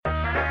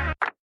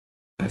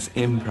That's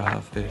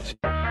improv, bitch.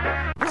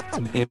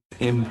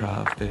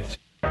 Improv, bitch.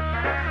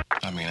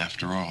 I mean,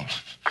 after all,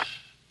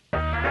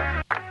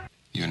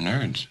 you're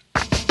nerds.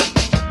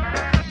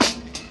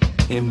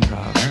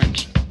 Improv.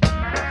 Nerds.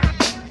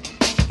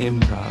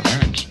 Improv.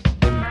 Nerds.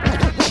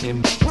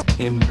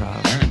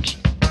 Improv. Nerds.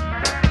 Nerds.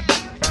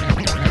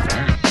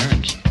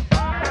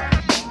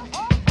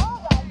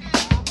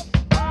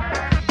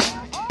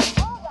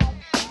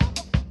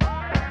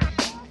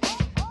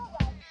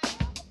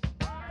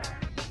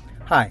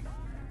 Hi,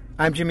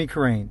 I'm Jimmy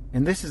Carrane,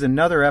 and this is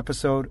another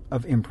episode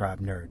of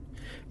Improv Nerd.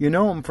 You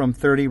know him from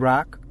 30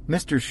 Rock,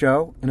 Mr.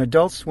 Show, and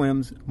Adult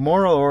Swim's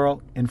Moral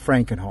Oral and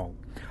Frankenhole.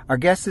 Our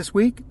guest this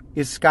week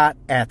is Scott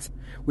Adsit.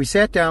 We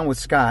sat down with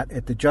Scott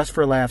at the Just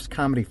for Laughs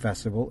Comedy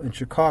Festival in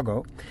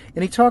Chicago,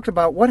 and he talked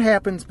about what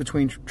happens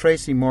between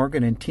Tracy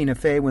Morgan and Tina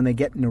Fey when they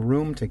get in a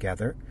room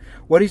together,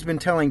 what he's been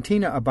telling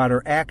Tina about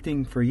her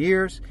acting for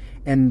years,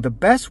 and the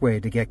best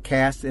way to get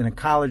cast in a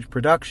college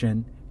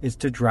production is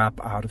to drop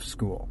out of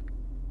school.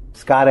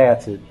 Scott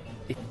Adsit.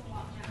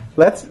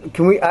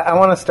 I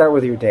want to start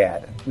with your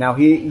dad. Now,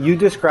 you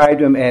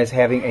described him as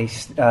having a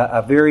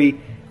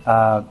very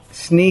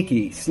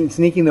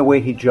sneaking the way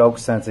he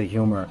jokes sense of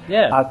humor.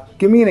 Yeah.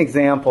 Give me an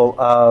example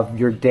of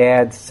your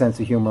dad's sense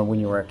of humor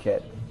when you were a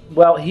kid.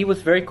 Well, he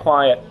was very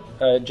quiet,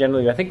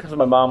 generally. I think because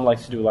my mom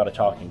likes to do a lot of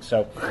talking.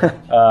 So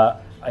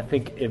I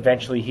think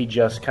eventually he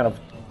just kind of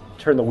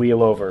turned the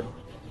wheel over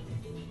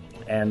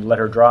and let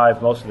her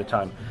drive most of the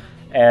time.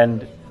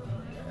 And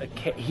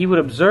he would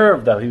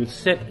observe, though. He would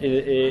sit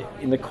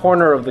in the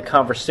corner of the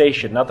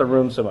conversation, not the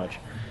room so much.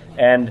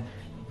 And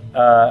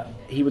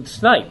he would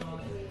snipe.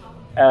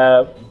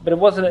 But it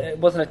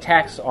wasn't a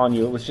tax on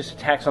you. It was just a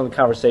tax on the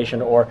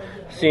conversation, or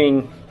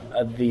seeing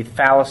the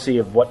fallacy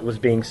of what was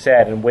being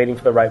said and waiting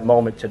for the right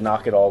moment to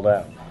knock it all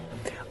down.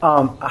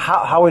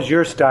 How is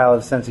your style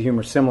of sense of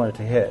humor similar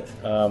to his?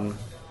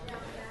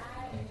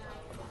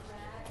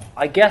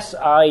 I guess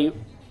I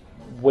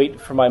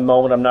wait for my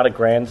moment. I'm not a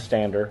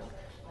grandstander,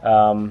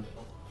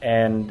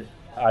 and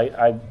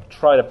I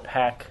try to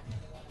pack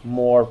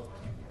more.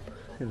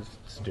 It's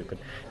stupid.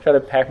 Try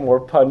to pack more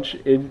punch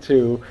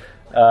into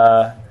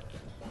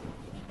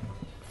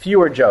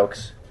fewer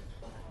jokes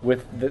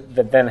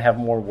that then have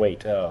more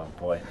weight. Oh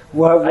boy!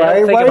 I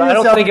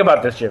don't think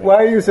about this, Jimmy. Why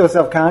are you so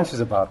self-conscious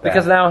about that?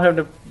 Because now I have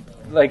to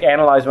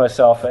analyze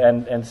myself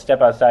and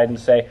step outside and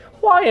say,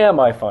 why am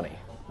I funny?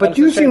 But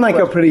you seem like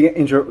a pretty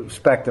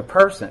introspective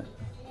person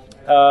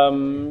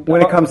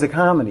when it comes to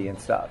comedy and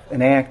stuff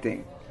and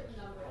acting.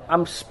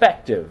 I'm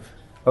spective.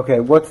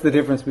 Okay, what's the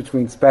difference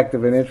between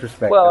spective and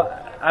introspective? Well,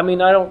 I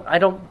mean, I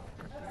don't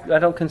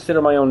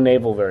consider my own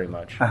navel very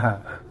much.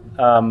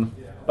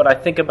 But I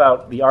think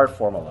about the art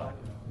form a lot.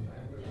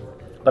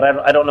 But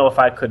I don't know if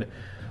I could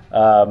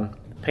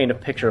paint a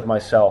picture of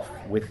myself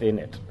within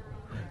it.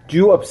 Do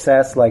you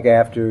obsess, like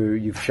after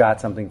you've shot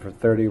something for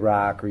 30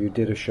 Rock or you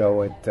did a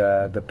show at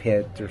the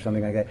Pit or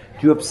something like that,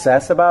 do you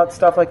obsess about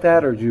stuff like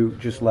that, or do you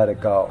just let it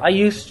go? I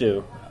used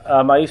to.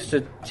 I used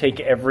to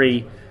take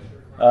every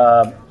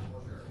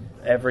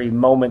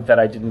moment that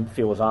I didn't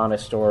feel was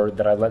honest, or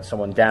that I let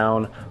someone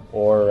down,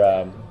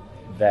 or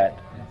that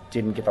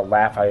didn't get the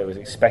laugh I was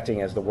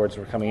expecting as the words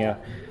were coming out,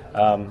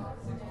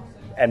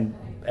 and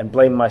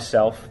blame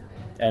myself,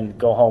 and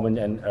go home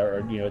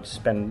and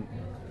spend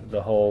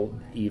the whole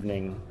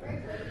evening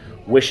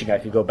wishing I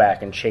could go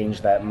back and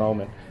change that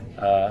moment.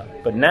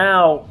 But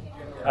now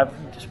I've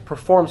just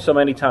performed so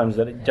many times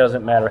that it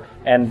doesn't matter,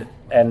 and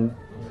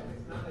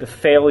the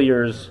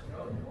failures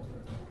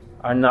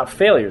are not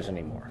failures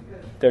anymore.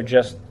 They're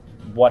just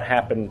what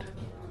happened.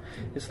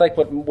 It's like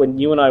when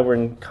you and I were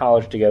in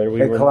college together. We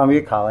were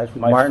Columbia College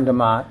with Martin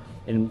DeMott.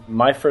 In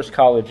my first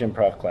college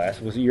improv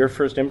class. Was it your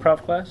first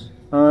improv class?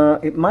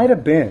 It might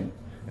have been.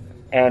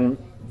 And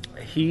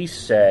he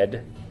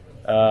said,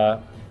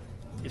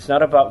 it's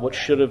not about what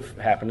should have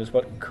happened, it's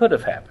what could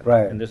have happened.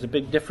 Right. And there's a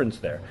big difference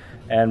there.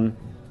 And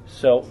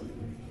so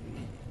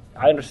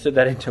I understood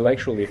that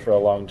intellectually for a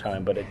long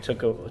time, but it took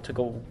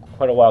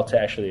quite a while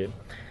to actually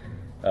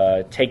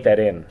take that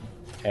in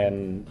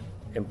and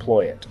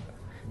employ it.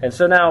 And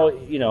so now,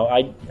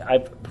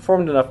 I've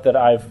performed enough that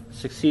I've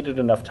succeeded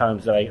enough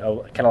times that I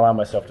can allow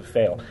myself to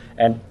fail.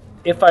 And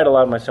if I'd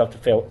allowed myself to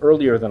fail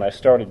earlier than I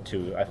started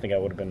to, I think I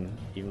would have been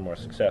even more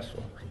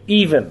successful.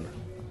 Even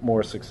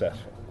more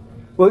successful.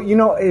 Well,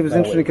 it was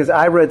interesting because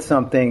I read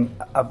something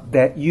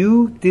that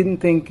you didn't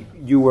think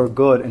you were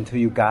good until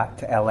you got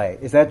to L.A.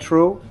 Is that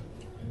true?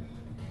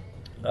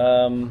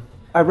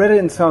 I read it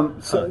in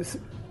some...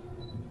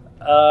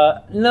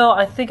 No,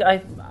 I think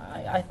I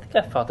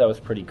thought that was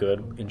pretty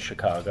good in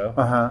Chicago.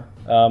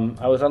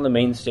 I was on the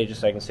main stage of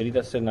Second City.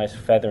 That's a nice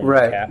feather in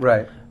his cap.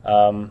 Right.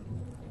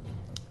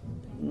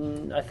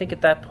 I think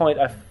at that point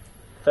I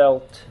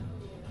felt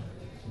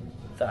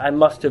that I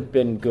must have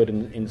been good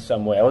in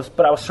some way.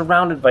 But I was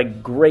surrounded by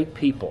great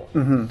people,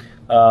 and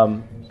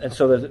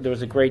so there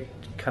was a great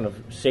kind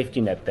of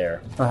safety net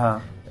there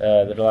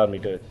that allowed me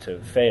to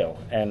fail.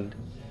 And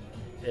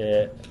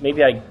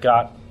maybe I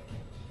got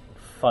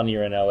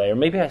funnier in L.A., or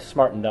maybe I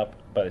smartened up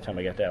by the time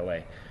I got to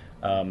L.A.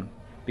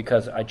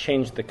 because I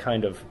changed the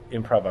kind of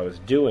improv I was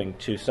doing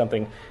to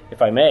something,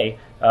 if I may.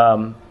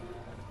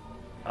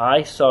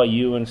 I saw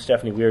you and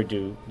Stephanie Weir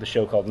do the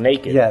show called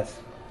Naked. Yes.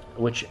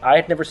 Which I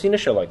had never seen a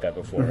show like that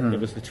before. Mm-hmm. It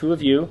was the two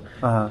of you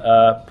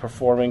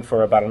performing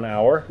for about an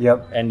hour.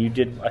 Yep. And you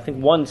did, I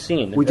think, one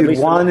scene. We did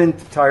one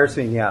entire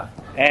scene, yeah.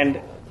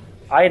 And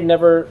I had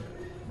never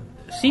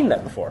seen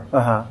that before.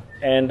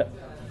 And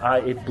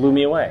it blew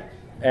me away.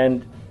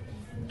 And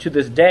to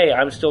this day,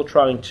 I'm still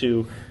trying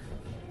to...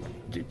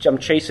 I'm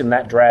chasing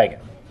that dragon,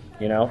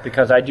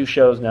 because I do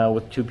shows now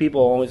with two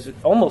people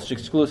almost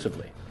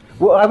exclusively.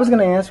 Well, I was going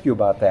to ask you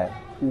about that.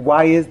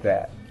 Why is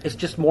that? It's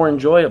just more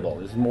enjoyable.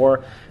 There's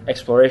more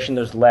exploration.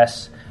 There's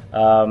less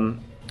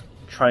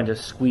trying to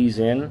squeeze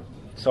in.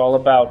 It's all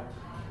about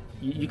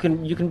you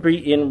can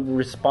be in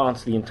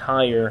response the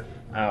entire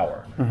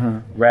hour,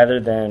 rather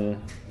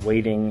than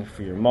waiting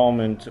for your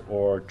moment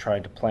or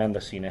trying to plan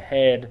the scene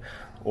ahead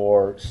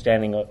or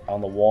standing on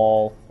the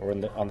wall or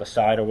on the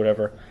side or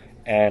whatever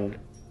and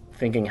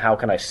thinking, how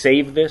can I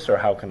save this, or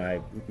how can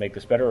I make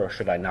this better, or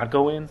should I not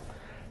go in?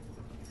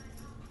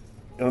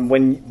 And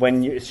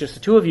when it's just the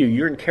two of you,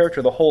 you're in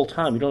character the whole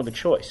time. You don't have a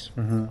choice.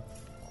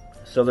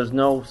 So there's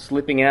no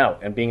slipping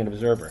out and being an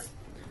observer.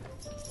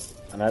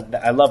 And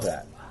I love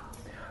that.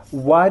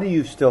 Why do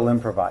you still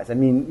improvise? I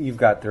mean, you've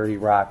got 30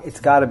 Rock. It's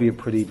got to be a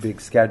pretty big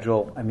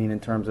schedule. I mean, in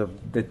terms of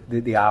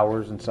the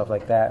hours and stuff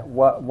like that.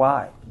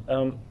 Why?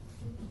 I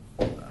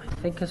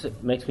think because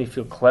it makes me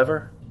feel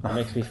clever. It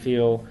makes me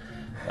feel...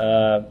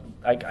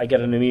 I get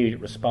an immediate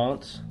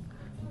response.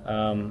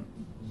 And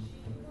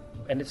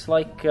it's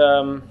like...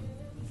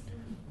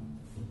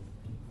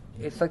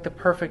 it's like the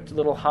perfect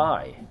little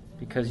high,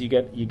 because you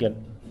get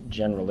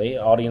generally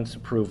audience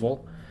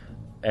approval,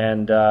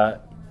 and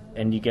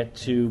you get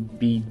to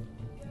be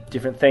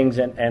different things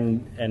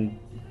and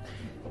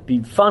be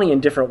funny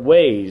in different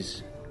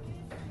ways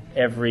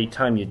every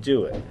time you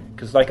do it.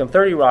 Because like on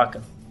 30 Rock,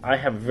 I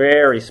have a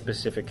very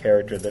specific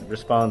character that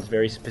responds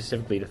very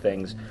specifically to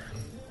things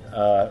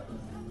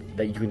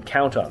that you can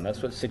count on.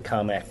 That's what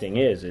sitcom acting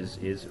is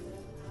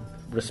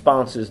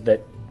responses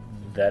that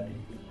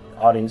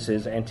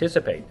audiences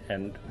anticipate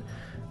and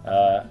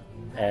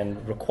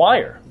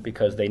require,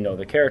 because they know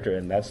the character,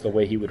 and that's the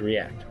way he would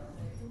react.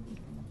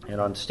 And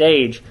on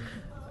stage,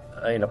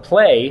 in a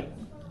play,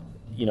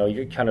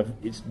 you're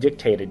it's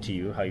dictated to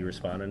you how you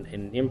respond. And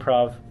in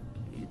improv,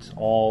 it's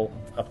all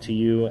up to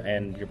you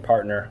and your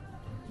partner,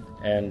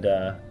 and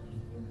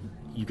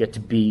you get to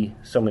be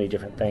so many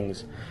different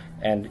things.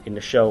 And in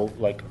the show,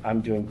 like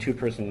I'm doing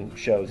 2-person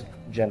shows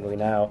generally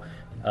now,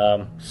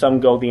 some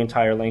go the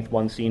entire length,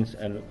 one scene,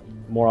 and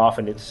more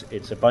often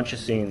it's a bunch of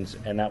scenes,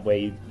 and that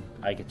way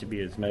I get to be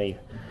as many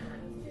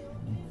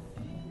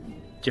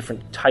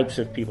different types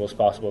of people as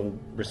possible and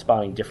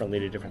responding differently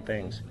to different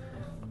things.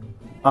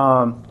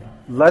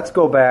 Let's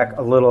go back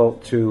a little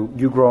to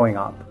you growing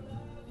up,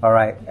 all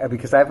right?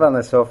 Because I found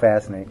this so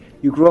fascinating.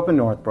 You grew up in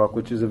Northbrook,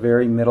 which is a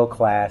very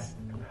middle-class,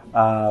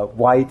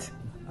 white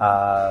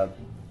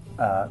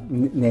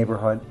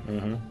neighborhood.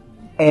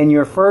 And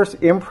your first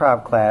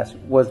improv class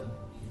was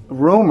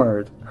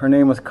rumored, her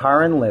name was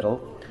Karen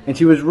Little, and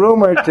she was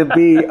rumored to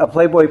be a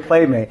Playboy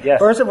playmate. Yes.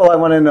 First of all, I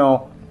want to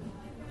know,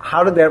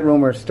 how did that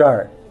rumor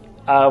start?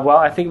 Well,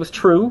 I think it was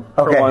true,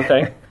 for one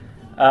thing.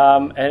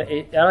 And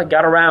it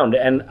got around,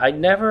 and I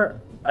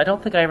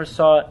don't think I ever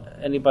saw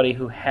anybody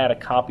who had a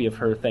copy of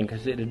her thing,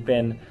 because it had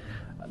been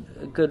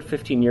a good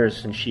 15 years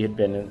since she had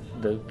been in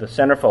the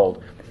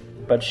centerfold.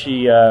 But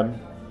she,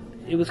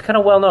 it was kind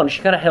of well known.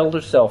 She kind of held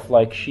herself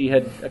like she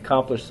had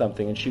accomplished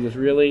something, and she was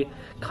really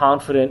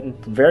confident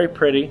and very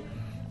pretty,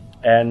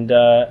 and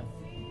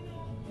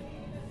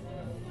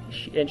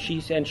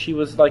she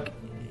was like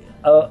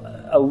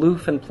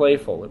aloof and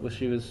playful.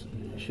 She was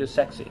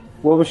sexy.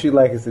 What was she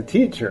like as a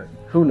teacher?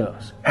 Who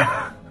knows?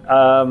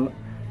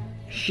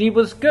 She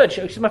was good.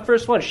 She's my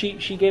first one.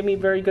 She gave me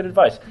very good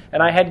advice,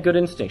 and I had good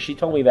instincts. She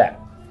told me that.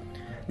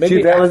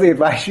 That was the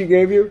advice she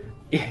gave you?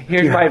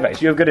 Here's my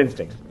advice. You have good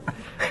instincts.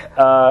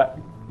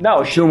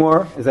 No, two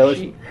more. Is that what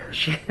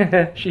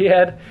she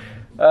had?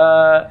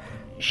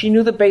 She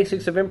knew the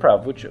basics of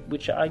improv,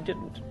 which I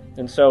didn't,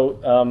 and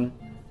so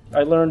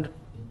I learned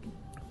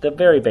the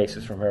very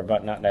basics from her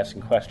about not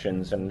asking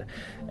questions and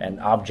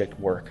object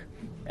work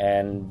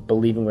and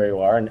believing where you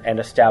are and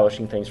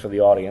establishing things for the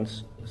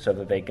audience so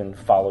that they can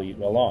follow you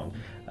along.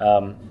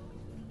 And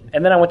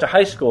then I went to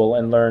high school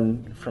and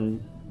learned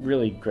from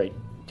really great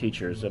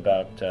teachers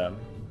about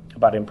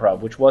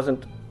improv, which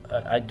wasn't.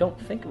 I don't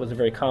think it was a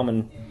very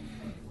common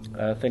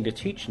thing to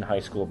teach in high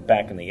school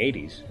back in the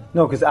 80s.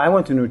 No, because I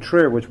went to New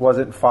Trier, which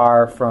wasn't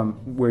far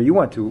from where you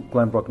went to,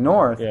 Glenbrook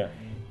North. Yeah.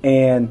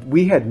 And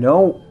we had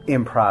no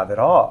improv at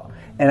all.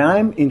 And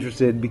I'm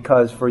interested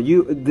because for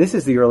you, this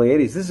is the early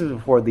 80s. This is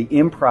before the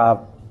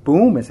improv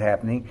boom is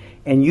happening.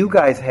 And you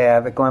guys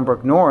have, at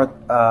Glenbrook North,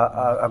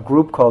 a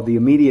group called the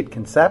Immediate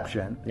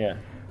Conception. Yeah.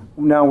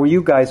 Now, were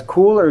you guys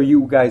cool or were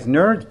you guys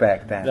nerds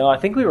back then? No, I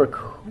think we were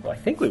cool. I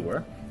think we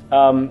were.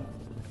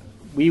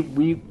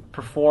 We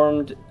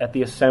performed at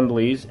the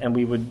assemblies, and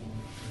we would,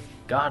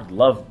 God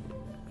love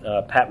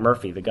Pat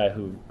Murphy, the guy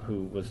who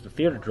was the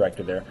theater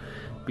director there,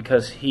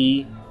 because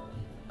he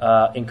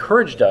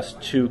encouraged us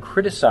to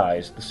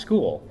criticize the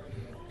school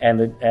and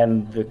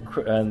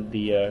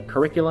the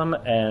curriculum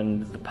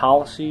and the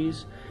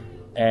policies,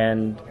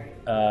 and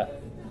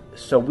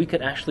so we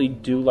could actually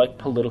do like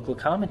political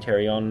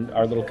commentary on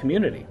our little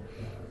community,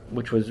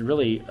 which was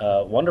really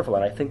wonderful.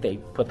 And I think they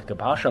put the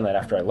kibosh on that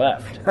after I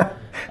left.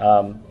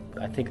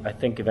 I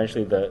think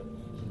eventually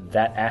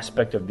that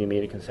aspect of the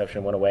immediate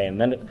conception went away, and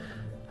then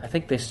I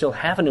think they still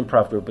have an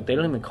improv group, but they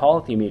don't even call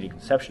it the immediate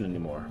conception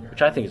anymore,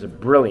 which I think is a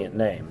brilliant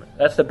name.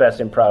 That's the best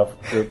improv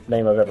group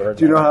name I've ever heard.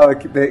 Do you know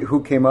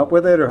who came up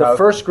with it? Or the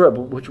first group,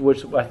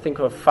 which I think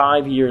were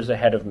 5 years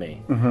ahead of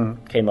me,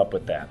 came up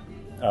with that.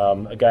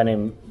 A guy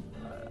named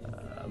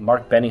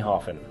Mark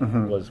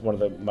Benioffen was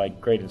one of my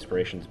great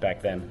inspirations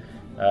back then.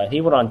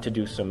 He went on to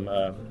do some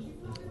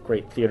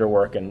great theater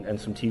work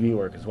and some TV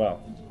work as well.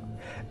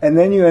 And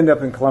then you end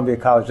up in Columbia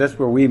College. That's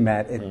where we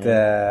met,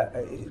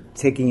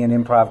 taking an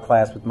improv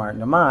class with Martin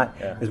Lamont,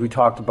 as we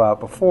talked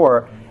about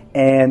before.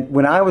 And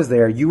when I was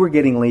there, you were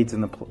getting leads in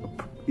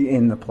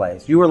the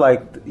plays. You were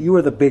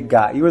the big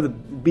guy. You were the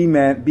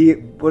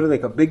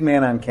big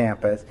man on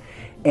campus.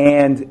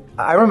 And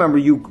I remember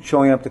you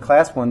showing up to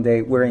class one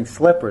day wearing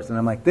slippers, and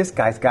I'm like, this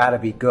guy's got to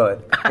be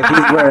good if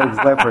he's wearing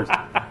slippers.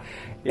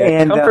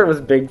 And comfort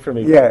was big for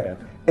me back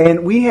then.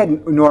 And we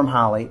had Norm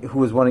Holly, who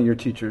was one of your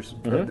teachers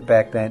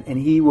back then, and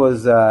he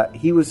was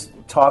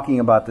talking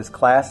about this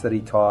class that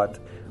he taught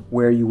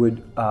where you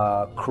would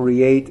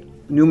create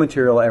new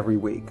material every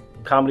week.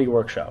 Comedy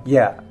workshop.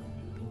 Yeah.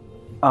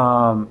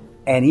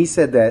 And he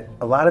said that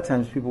a lot of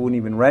times people wouldn't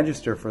even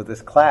register for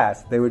this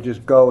class. They would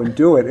just go and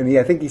do it. And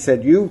I think he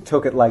said you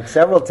took it like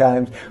several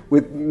times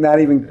with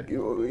not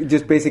even,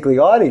 just basically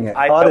auditing it.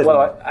 I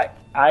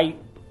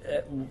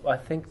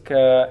think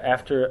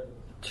after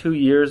 2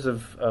 years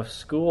of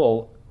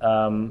school,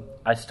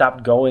 I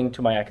stopped going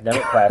to my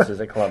academic classes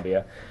at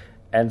Columbia,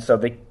 and so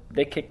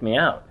they kicked me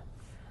out,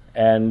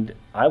 and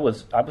I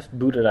was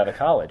booted out of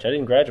college. I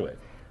didn't graduate,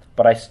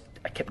 but I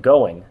kept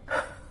going,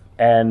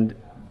 and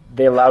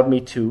they allowed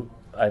me to,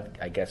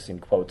 I guess in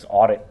quotes,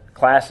 audit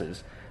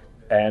classes,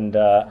 and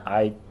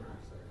I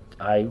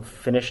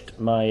finished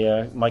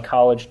my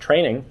college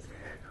training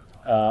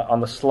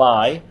on the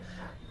sly,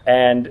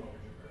 and.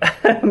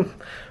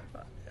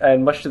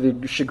 And much to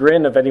the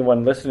chagrin of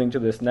anyone listening to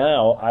this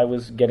now, I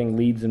was getting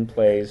leads in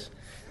plays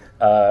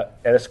at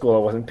a school I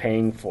wasn't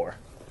paying for.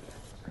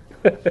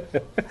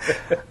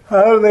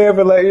 How do they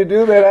ever let you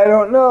do that? I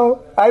don't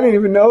know. I didn't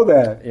even know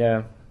that.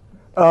 Yeah.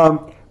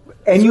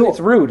 It's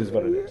rude is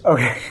what it is.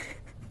 Okay.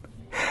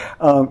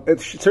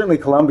 Certainly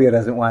Columbia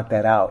doesn't want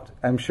that out,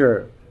 I'm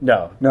sure.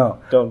 No.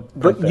 Don't.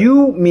 But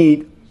you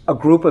meet a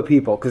group of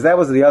people, because that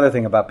was the other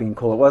thing about being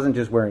cool. It wasn't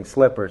just wearing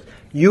slippers.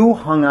 You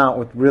hung out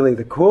with really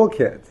the cool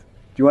kids.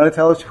 Do you want to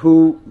tell us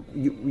who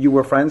you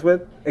were friends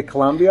with at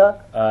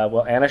Columbia?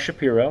 Well, Anna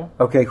Shapiro.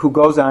 Okay, who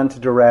goes on to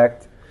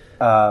direct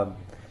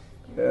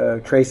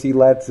Tracy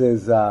Letts'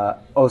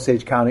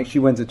 Osage County. She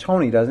wins a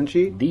Tony, doesn't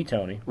she? The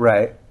Tony.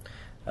 Right.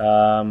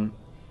 And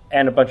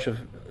a bunch of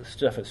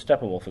stuff at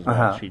Steppenwolf as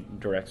well. She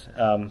directs.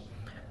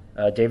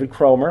 David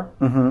Cromer,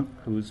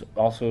 who's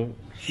also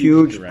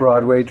huge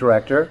Broadway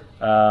director.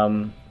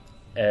 Dino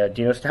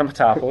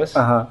Stamatopoulos.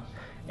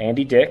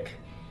 Andy Dick.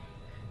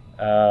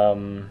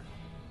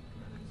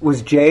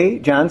 Was Jay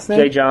Johnston?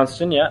 Jay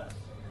Johnston, yeah.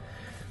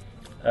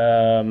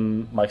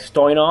 Mike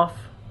Stoynoff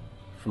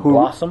from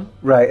Blossom.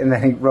 Right, and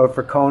then he wrote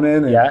for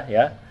Conan. And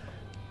yeah.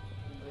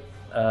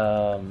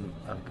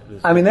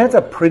 I mean, that's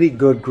a pretty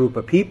good group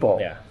of people.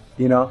 Yeah.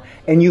 You know,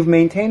 and you've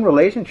maintained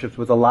relationships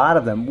with a lot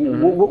of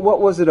them.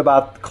 What was it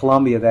about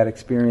Columbia, that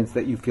experience,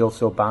 that you feel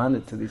so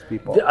bonded to these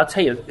people? I'll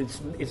tell you,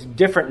 it's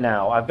different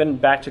now. I've been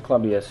back to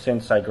Columbia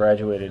since I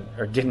graduated,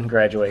 or didn't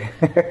graduate.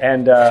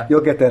 And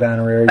you'll get that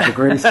honorary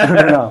degree soon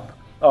enough.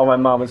 Oh, my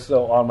mom is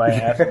so on my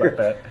ass about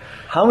that.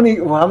 How many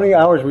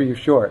hours were you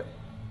short?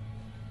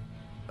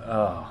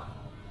 Oh,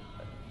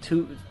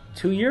 2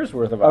 years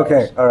worth of hours.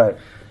 Okay, all right.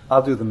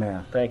 I'll do the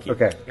math. Thank you.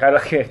 Okay.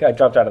 I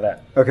dropped out of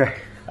that. Okay.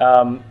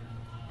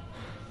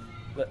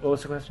 What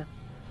was the question?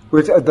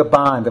 Which the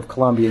bond of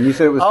Columbia, and you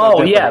said it was.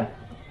 Oh yeah,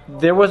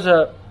 there was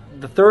the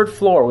third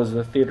floor was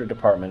the theater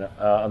department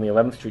on the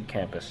 11th Street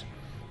campus,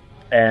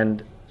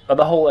 and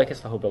the whole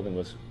building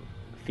was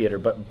theater,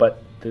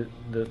 but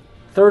the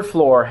third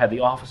floor had the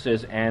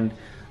offices and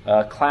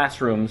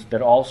classrooms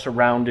that all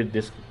surrounded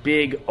this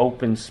big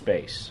open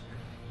space,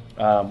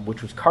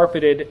 which was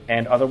carpeted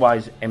and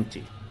otherwise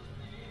empty,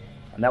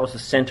 and that was the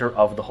center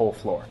of the whole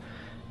floor,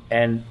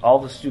 and all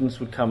the students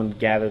would come and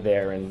gather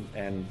there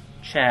and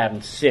chat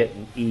and sit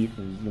and eat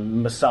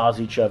and massage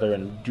each other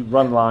and do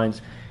run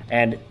lines,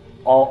 and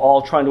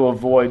all trying to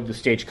avoid the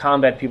stage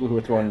combat people who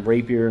were throwing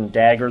rapier and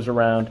daggers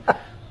around.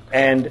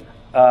 And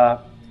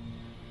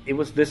it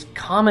was this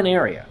common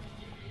area,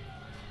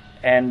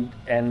 and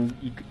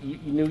you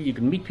knew you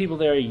could meet people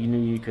there. You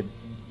knew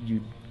you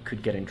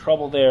could get in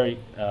trouble there,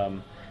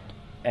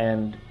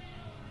 and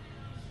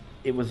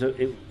it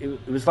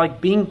was like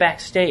being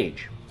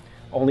backstage,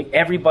 only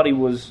everybody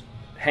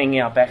hanging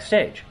out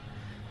backstage.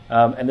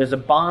 And there's a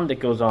bond that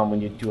goes on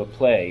when you do a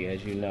play,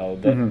 as you know,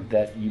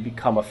 that you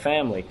become a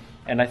family.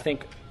 And I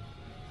think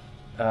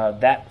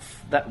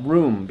that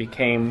room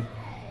became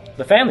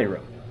the family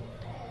room.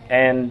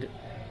 And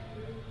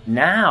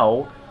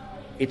now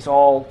it's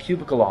all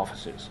cubicle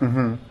offices.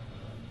 And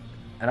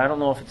I don't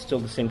know if it's still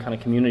the same kind of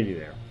community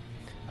there.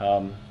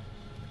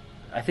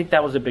 I think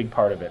that was a big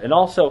part of it. And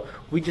also,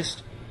 we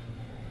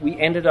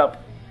ended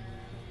up,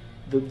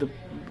 the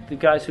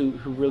guys who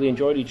really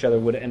enjoyed each other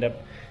would end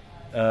up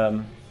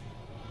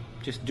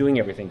just doing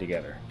everything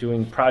together,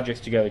 doing projects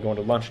together, going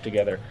to lunch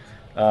together.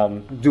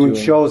 Doing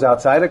shows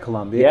outside of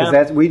Columbia.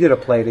 Because we did a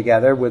play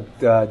together with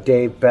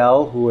Dave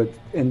Bell, who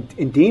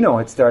and Dino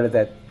had started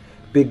that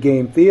Big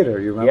Game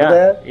Theater. You remember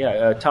that?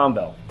 Yeah, Tom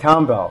Bell.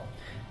 Tom Bell.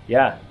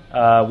 Yeah.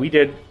 We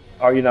did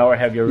Are You Now or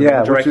Have You,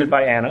 directed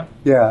by Anna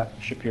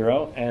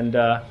Shapiro. And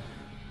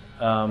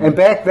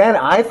back then,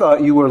 I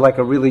thought you were like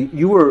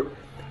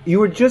you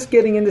were just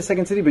getting into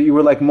Second City, but you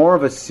were like more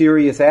of a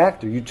serious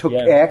actor. You took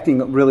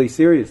acting really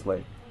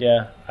seriously.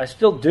 Yeah, I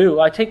still do.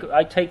 I take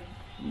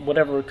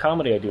whatever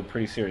comedy I do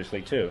pretty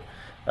seriously too,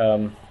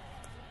 and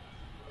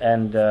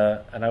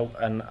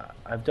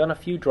I've done a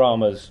few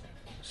dramas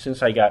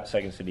since I got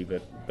Second City,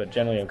 but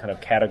generally I'm kind of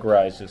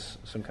categorized as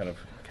some kind of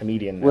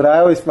comedian now. What I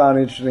always found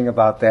interesting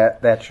about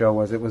that show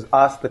was it was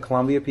us, the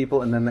Columbia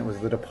people, and then it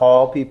was the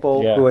DePaul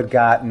people who had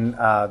gotten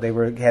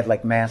had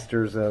like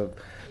masters of,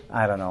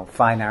 I don't know,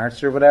 fine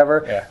arts or whatever,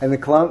 and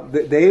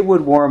they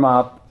would warm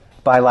up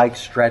by like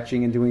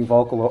stretching and doing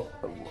vocal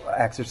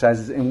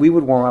exercises, and we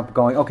would warm up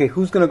going, okay,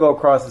 who's going to go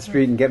across the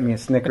street and get me a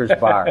Snickers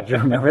bar? Do you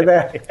remember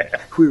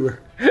that? We were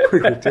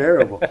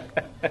terrible.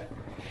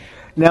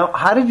 Now,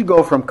 how did you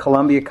go from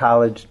Columbia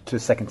College to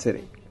Second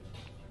City?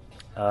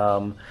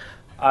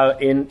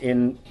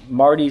 In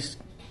Marty's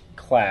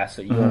class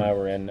that you and I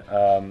were in,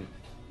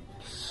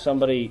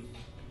 somebody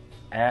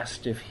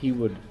asked if he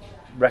would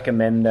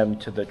recommend them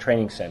to the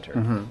training center,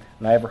 and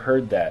I ever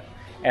heard that.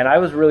 And I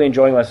was really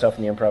enjoying myself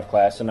in the improv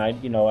class, and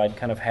I'd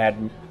kind of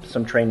had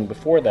some training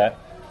before that,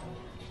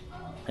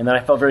 and then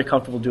I felt very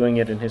comfortable doing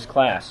it in his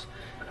class.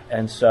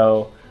 And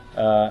so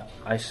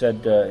I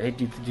said, hey,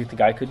 do you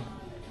think I could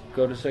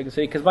go to Second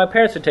City? Because my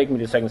parents had taken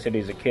me to Second City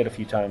as a kid a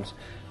few times,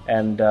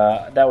 and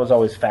that was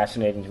always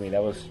fascinating to me.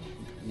 That was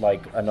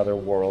like another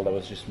world. I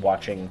was just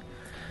watching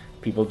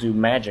people do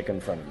magic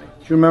in front of me.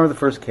 Do you remember the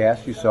first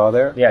cast you saw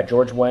there? Yeah,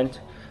 George Wendt,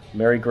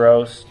 Mary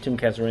Gross, Tim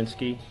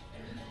Kazurinsky,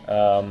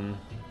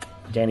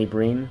 Danny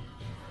Breen,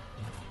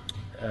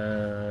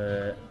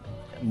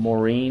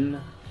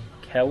 Maureen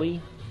Kelly.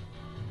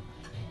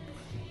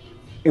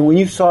 And when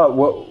you saw it,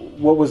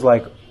 what was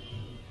like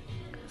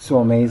so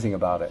amazing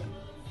about it?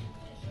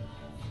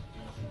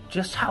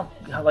 Just how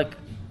like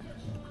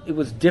it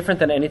was different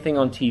than anything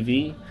on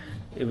TV.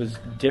 It was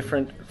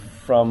different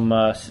from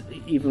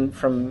even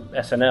from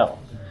SNL.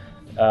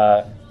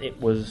 It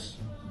was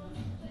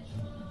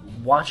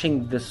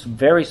watching this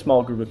very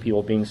small group of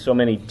people being so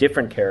many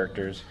different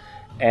characters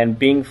and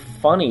being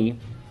funny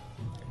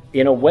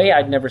in a way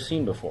I'd never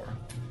seen before.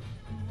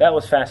 That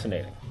was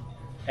fascinating.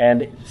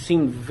 And it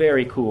seemed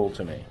very cool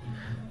to me.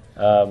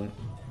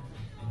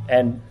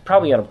 And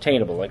probably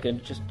unobtainable. Like,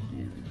 it just,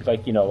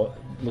 like,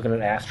 looking at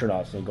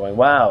astronauts and going,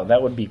 wow,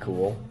 that would be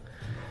cool.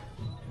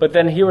 But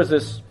then here was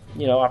this,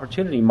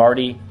 opportunity.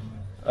 Marty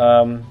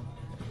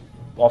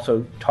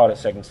also taught at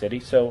Second City.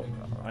 So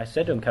I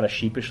said to him kind of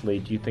sheepishly,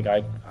 do you think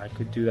I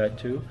could do that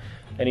too?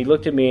 And he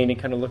looked at me and he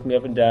kind of looked me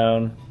up and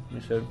down.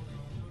 And he said,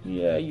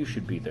 yeah, you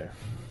should be there.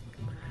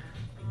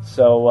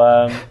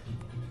 So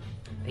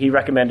he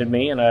recommended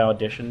me, and I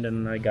auditioned,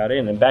 and I got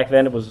in. And back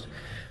then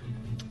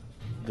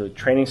the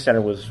training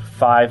center was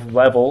 5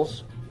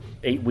 levels,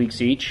 8 weeks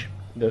each.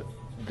 The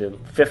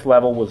 5th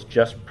level was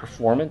just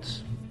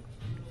performance.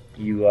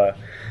 You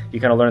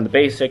kind of learn the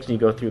basics, and you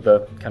go through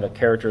the kind of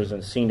characters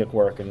and scenic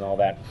work and all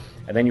that.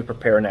 And then you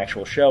prepare an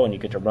actual show, and you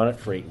get to run it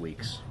for 8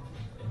 weeks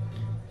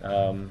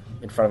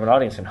in front of an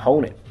audience and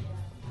hone it.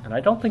 And I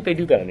don't think they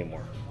do that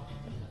anymore.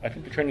 I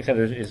think the training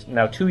center is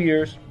now 2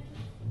 years,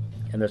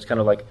 and there's kind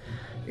of like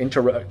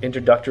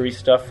introductory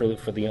stuff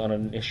for the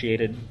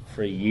uninitiated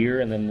for a year,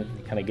 and then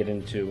you kind of get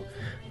into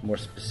more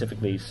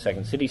specifically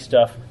Second City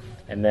stuff.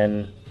 And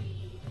then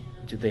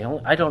do they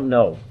only? I don't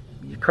know.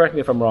 Correct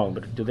me if I'm wrong,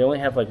 but do they only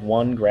have like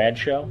one grad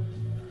show?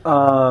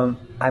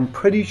 I'm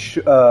pretty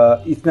sure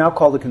it's now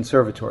called the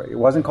Conservatory. It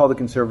wasn't called the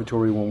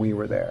Conservatory when we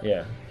were there.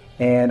 Yeah.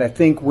 And I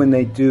think when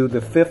they do the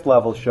 5th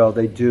level show,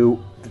 they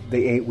do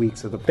the 8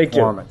 weeks of the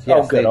performance. They do.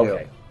 Yes, oh, good. They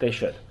Okay. do. They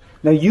should.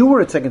 Now, you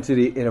were at Second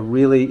City at a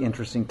really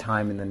interesting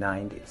time in the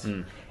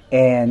 90s.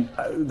 And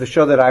the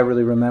show that I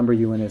really remember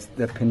you in is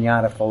The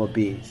Piñata Full of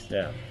Bees.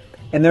 Yeah.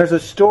 And there's a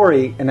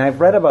story, and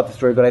I've read about the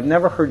story, but I've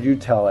never heard you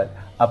tell it,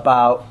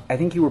 about, I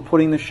think you were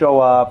putting the show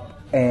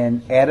up,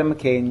 and Adam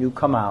McKay and you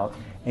come out,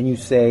 and you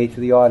say to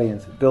the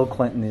audience, Bill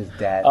Clinton is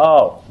dead.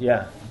 Oh,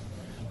 yeah.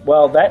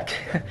 Well, that...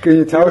 Can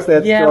you tell us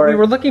that story? Yeah, we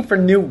were looking for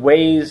new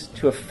ways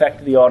to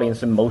affect the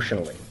audience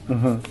emotionally.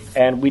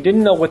 And we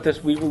didn't know what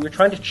this... We were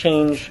trying to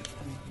change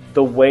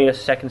the way a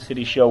Second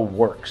City show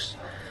works.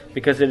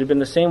 because it had been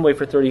the same way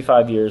for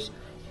 35 years.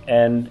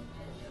 And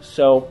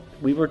so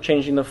we were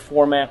changing the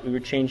format, we were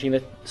changing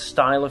the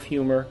style of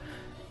humor,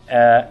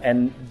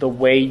 and the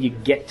way you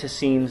get to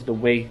scenes, the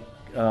way,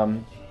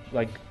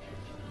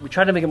 we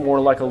tried to make it more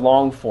like a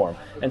long form.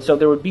 And so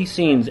there would be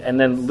scenes, and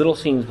then little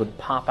scenes would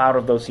pop out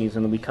of those scenes,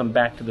 and then we'd come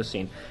back to the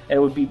scene. And it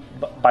would be,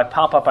 by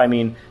pop-up, I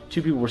mean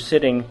two people were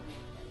sitting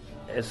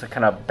as a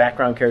kind of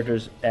background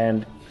characters,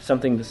 and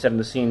something that's said in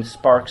the scene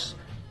sparks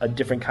a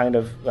different kind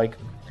of, like,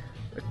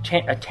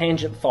 a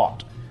tangent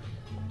thought,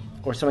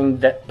 or something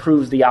that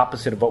proves the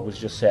opposite of what was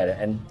just said.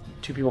 And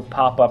two people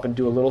pop up and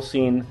do a little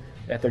scene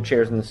at their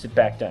chairs and then sit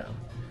back down.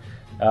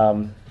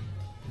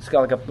 It's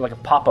got like a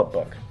pop-up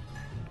book.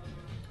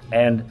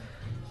 And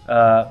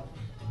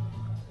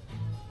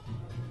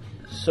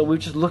so we were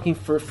just looking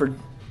for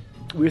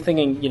we were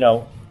thinking,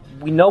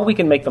 we know we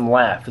can make them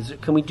laugh.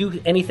 Can we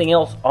do anything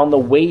else on the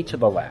way to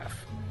the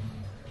laugh?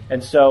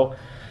 And so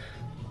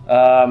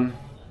I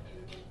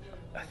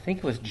think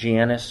it was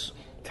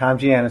Tom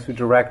Giannis, who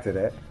directed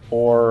it,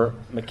 or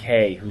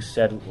McKay, who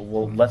said,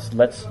 well,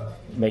 let's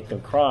make them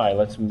cry.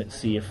 Let's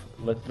see if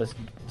let's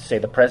say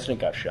the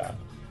president got shot.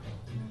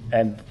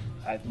 And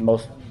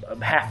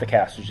half the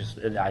cast was just,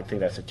 I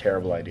think that's a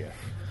terrible idea.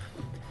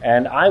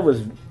 And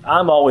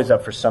I'm always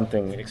up for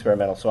something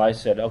experimental, so I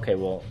said, okay,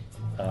 well,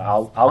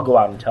 I'll go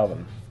out and tell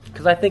them,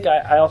 because I think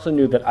I also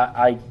knew that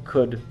I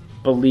could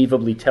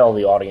believably tell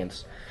the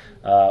audience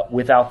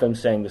without them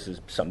saying this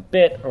is some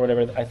bit or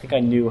whatever. I think I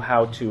knew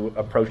how to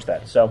approach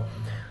that. So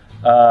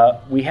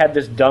we had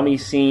this dummy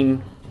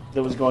scene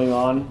that was going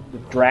on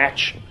with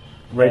Dratch,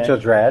 Rachel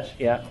Dratch,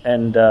 yeah,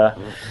 and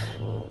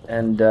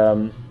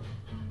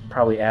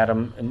probably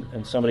Adam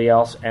and somebody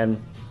else,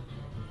 and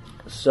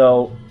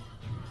so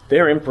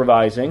they're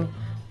improvising,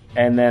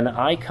 and then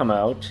I come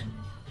out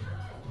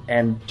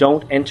and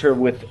don't enter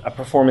with a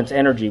performance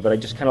energy, but I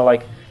just kind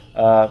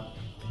of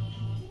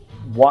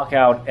walk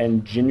out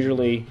and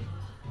gingerly,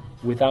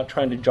 without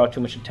trying to draw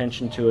too much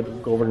attention to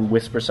it, go over and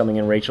whisper something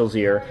in Rachel's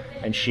ear,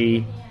 and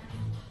she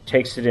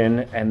takes it in,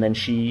 and then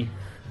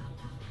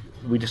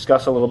we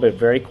discuss a little bit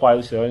very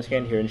quietly so the audience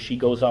can't hear, and she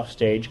goes off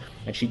stage,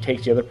 and she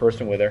takes the other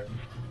person with her.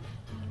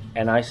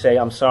 And I say,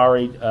 I'm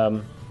sorry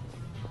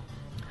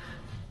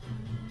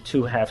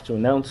to have to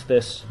announce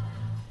this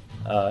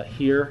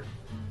here,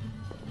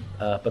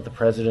 but the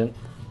president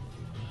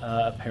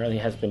apparently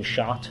has been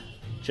shot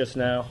just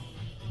now,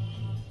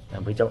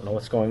 and we don't know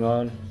what's going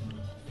on.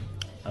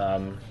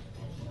 And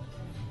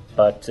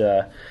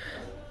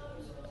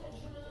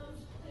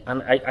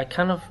I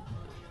kind of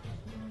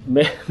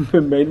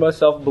made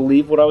myself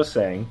believe what I was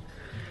saying,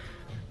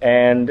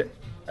 and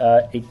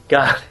it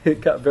got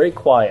very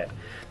quiet.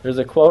 There's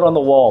a quote on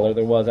the wall, or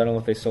there was, I don't know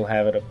if they still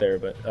have it up there,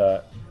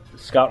 but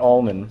Scott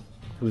Allman,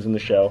 who's in the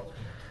show,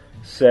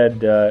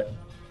 said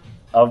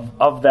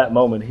of that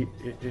moment,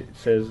 it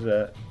says,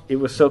 it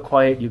was so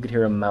quiet you could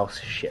hear a mouse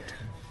shit.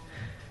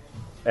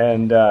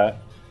 And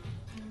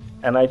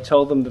I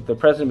told them that the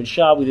president had been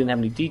shot. We didn't have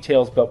any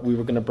details, but we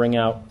were going to bring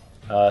out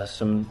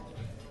some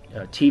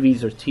TVs.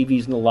 There's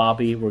TVs in the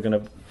lobby. We're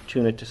going to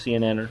tune it to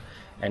CNN,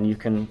 and you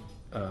can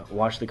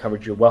watch the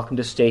coverage. You're welcome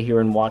to stay here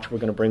and watch. We're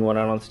going to bring one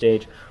out on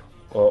stage,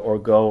 or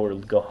go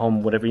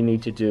home, whatever you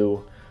need to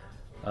do.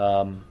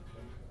 No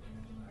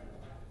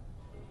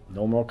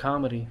more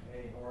comedy.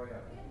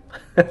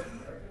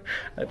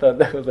 I thought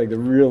that was like the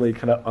really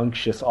kind of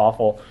unctuous,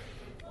 awful,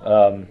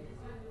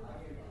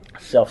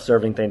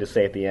 self-serving thing to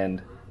say at the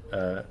end.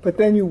 But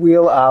then you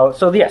wheel out.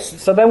 So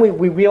then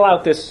we wheel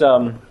out this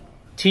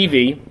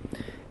TV,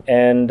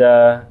 and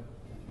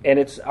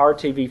it's our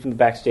TV from the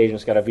backstage, and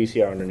it's got a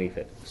VCR underneath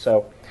it.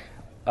 So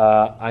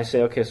I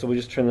say, okay, so we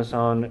just turn this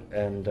on,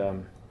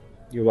 and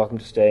you're welcome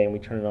to stay, and we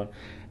turn it on,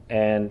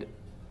 and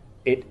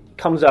it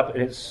comes up,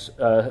 and it's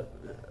a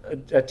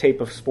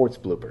tape of sports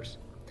bloopers.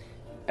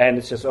 And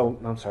it's just, oh,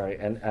 I'm sorry.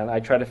 And I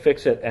try to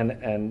fix it, and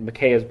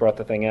McKay has brought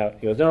the thing out.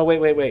 He goes, no,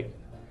 wait.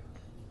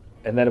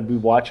 And then we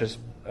watch a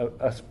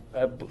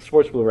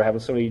sports blooper having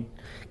somebody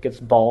gets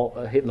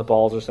hitting the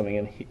balls or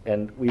something,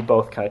 and we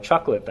both kind of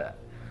chuckle at that.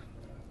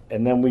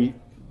 And then we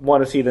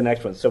want to see the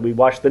next one. So we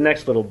watch the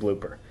next little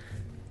blooper.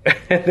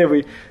 And then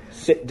we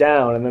sit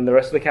down, and then the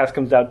rest of the cast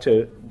comes out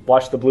to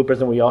watch the bloopers,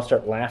 and we all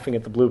start laughing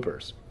at the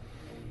bloopers.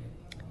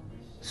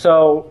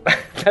 So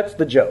that's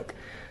the joke.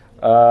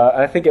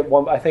 I think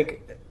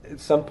at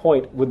some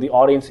point when the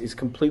audience is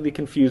completely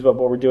confused about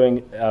what we're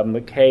doing,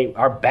 McKay,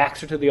 our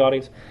backs are to the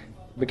audience.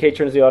 McKay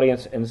turns to the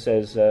audience and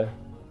says,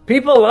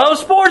 "People love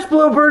sports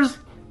bloopers."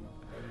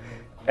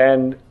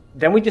 And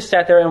then we just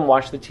sat there and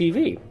watched the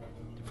TV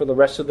for the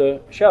rest of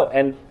the show.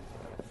 And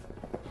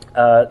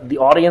the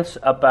audience,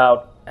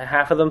 about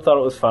half of them thought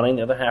it was funny, and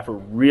the other half were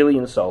really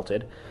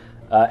insulted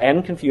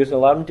and confused, and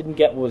a lot of them didn't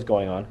get what was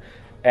going on.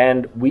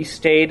 And we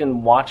stayed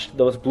and watched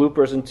those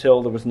bloopers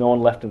until there was no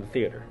one left in the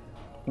theater,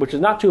 which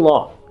is not too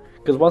long,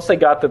 because once they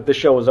got that the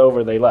show was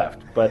over, they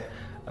left. But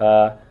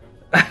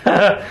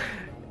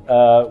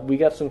we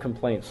got some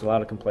complaints, a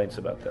lot of complaints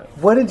about that.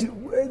 What did you,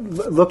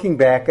 looking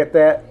back at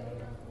that,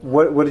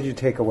 what did you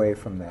take away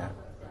from that?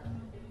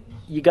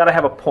 you got to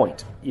have a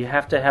point. You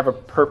have to have a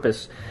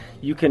purpose.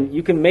 You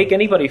can make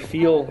anybody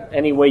feel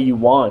any way you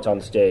want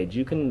on stage.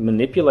 You can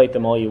manipulate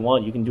them all you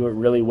want. You can do it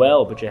really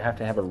well, but you have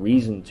to have a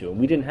reason to. And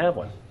we didn't have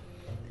one.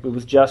 It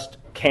was just,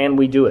 can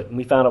we do it? And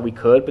we found out we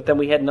could, but then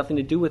we had nothing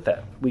to do with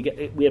that. We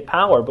had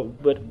power,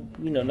 but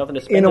nothing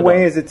to spend. In a it way,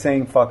 on. is it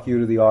saying "fuck you"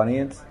 to the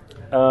audience?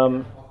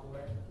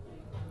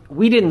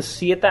 We didn't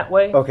see it that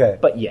way. Okay.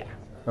 But yeah,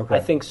 okay. I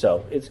think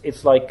so.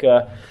 It's like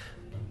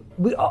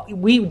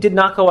we did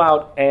not go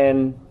out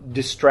and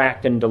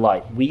distract and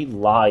delight. We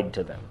lied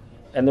to them,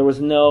 and there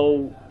was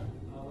no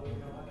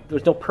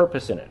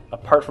purpose in it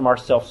apart from our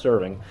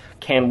self-serving.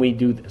 Can we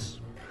do this?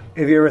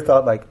 Have you ever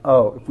thought like,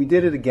 oh, if we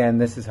did it again,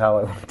 this is how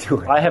I would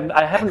do it? I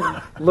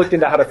haven't looked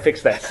into how to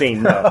fix that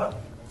scene. No.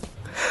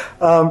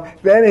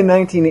 Then in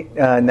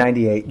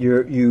 1998,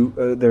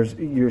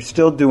 you're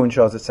still doing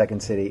shows at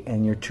Second City,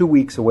 and you're 2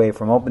 weeks away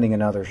from opening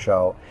another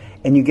show,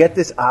 and you get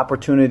this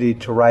opportunity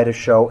to write a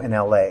show in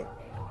L.A.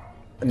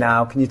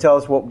 Now, can you tell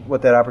us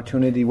what that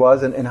opportunity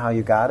was and how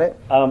you got it?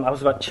 I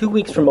was about 2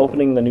 weeks from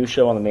opening the new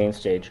show on the main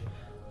stage,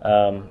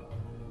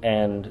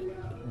 and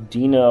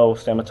Dino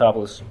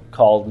Stamatopoulos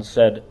called and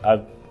said,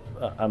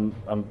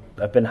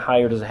 "I've been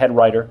hired as a head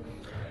writer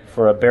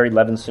for a Barry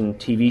Levinson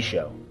TV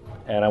show,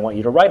 and I want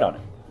you to write on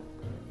it.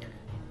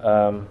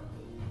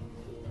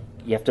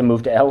 You have to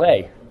move to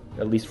L.A.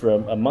 at least for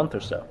a month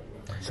or so."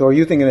 So, are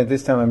you thinking at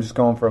this time I'm just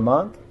going for a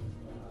month?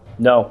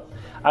 No,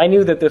 I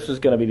knew that this was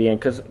going to be the end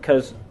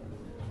because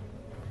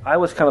I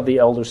was kind of the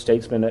elder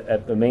statesman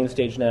at the main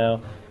stage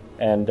now,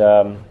 and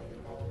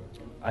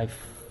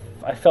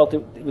I felt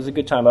it was a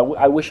good time.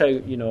 I wish I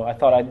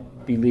thought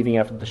I'd be leaving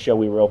after the show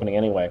we were opening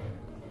anyway.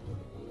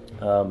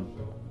 But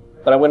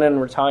I went in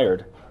and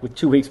retired with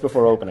 2 weeks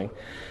before opening.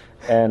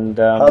 And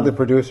how did the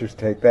producers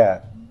take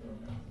that?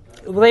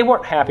 Well, they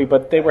weren't happy,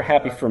 but they were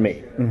happy for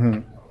me.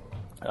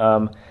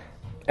 Mm-hmm.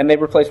 And they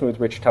replaced me with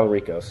Richard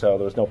Tallarico, so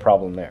there was no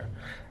problem there.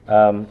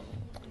 And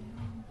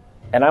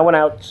I went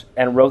out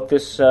and wrote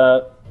this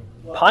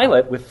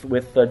pilot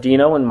with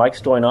Dino and Mike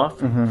Stoynoff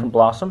from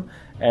Blossom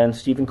and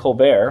Stephen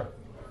Colbert.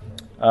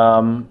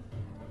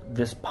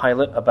 This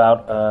pilot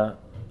about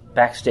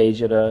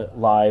backstage at a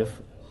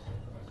live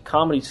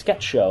comedy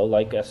sketch show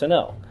like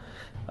SNL.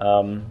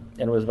 And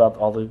it was about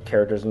all the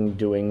characters and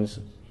doings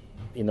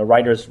in the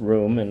writer's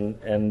room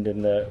and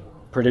in the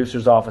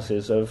producer's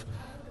offices of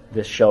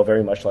this show,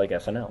 very much like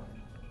SNL.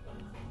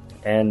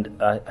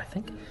 And I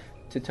think,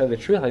 to tell you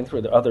the truth, I think there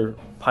were the other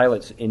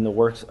pilots in the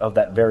works of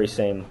that very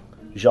same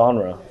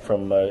genre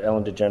from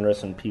Ellen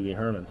DeGeneres and Pee Wee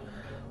Herman.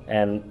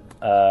 And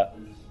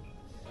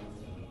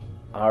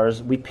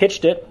ours, we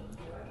pitched it.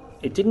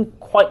 It didn't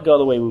quite go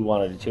the way we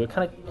wanted it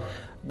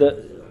to.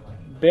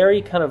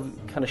 Barry kind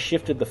of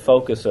shifted the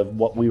focus of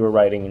what we were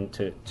writing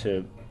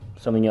into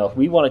something else.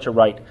 We wanted to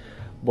write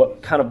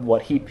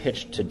what he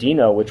pitched to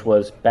Dino, which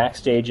was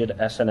backstage at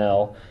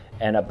SNL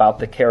and about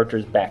the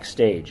characters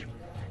backstage,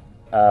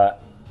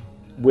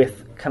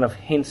 with kind of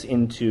hints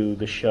into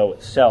the show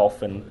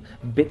itself and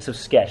bits of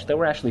sketch that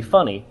were actually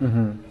funny.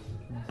 Mm-hmm.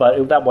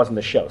 But that wasn't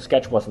the show.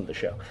 Sketch wasn't the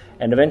show.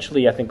 And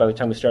eventually, I think by the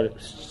time we started,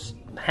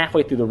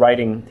 halfway through the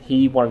writing,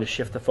 he wanted to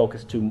shift the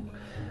focus to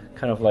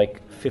kind of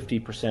like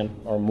 50%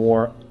 or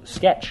more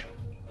sketch.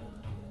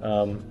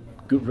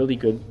 Really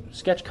good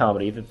sketch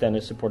comedy that then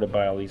is supported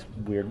by all these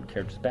weird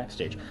characters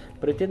backstage.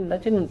 But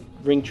that didn't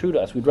ring true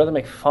to us. We'd rather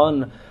make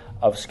fun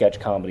of sketch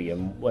comedy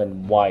and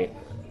why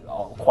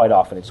quite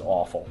often it's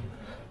awful.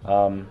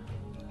 And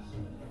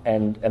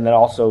then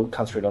also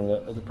concentrate on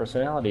the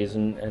personalities.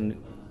 And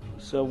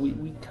so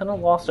we kind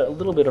of lost a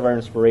little bit of our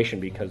inspiration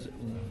because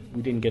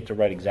we didn't get to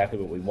write exactly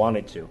what we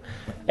wanted to.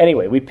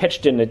 Anyway, we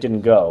pitched it and it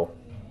didn't go.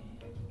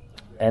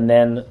 And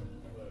then,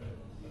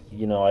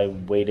 I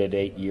waited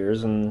 8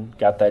 years and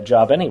got that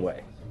job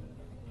anyway.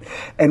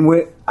 And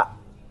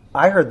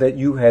I heard that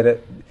you had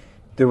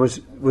there was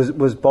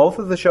both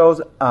of the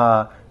shows,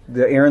 the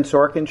Aaron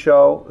Sorkin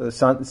show, the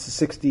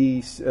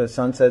 60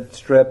 Sunset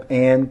Strip,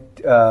 and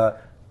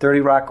 30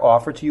 Rock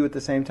offered to you at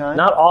the same time?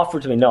 Not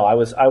offered to me, no. I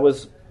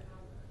was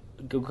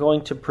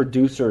going to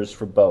producers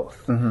for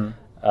both,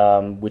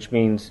 mm-hmm. Which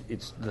means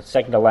it's the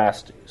second to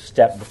last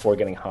step before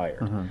getting hired.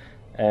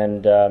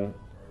 Mm-hmm.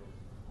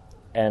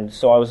 And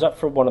so I was up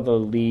for one of the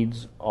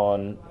leads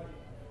on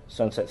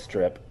Sunset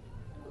Strip,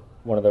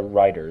 one of the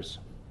writers,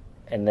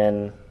 and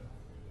then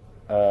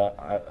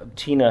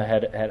Tina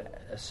had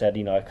said,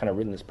 I've kind of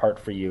written this part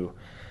for you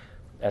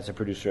as a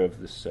producer of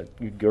this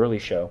girly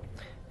show,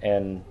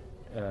 and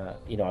I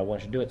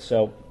want you to do it.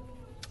 So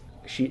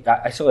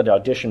I still had to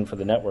audition for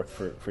the network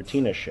for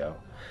Tina's show.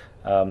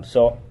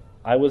 So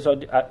I was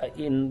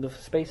in the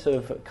space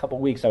of a couple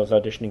weeks, I was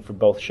auditioning for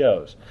both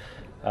shows,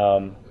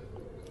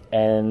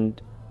 and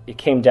it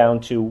came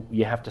down to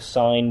you have to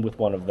sign with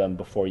one of them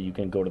before you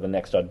can go to the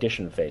next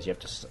audition phase. You have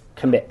to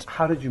commit.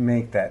 How did you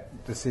make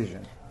that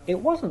decision? It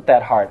wasn't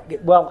that hard.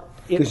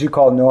 Because you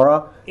called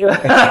Nora?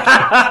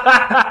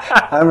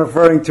 I'm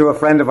referring to a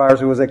friend of ours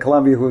who was at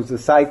Columbia who was a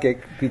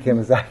sidekick, became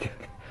a sidekick.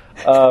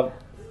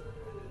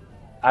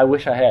 I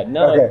wish I had.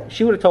 No, okay.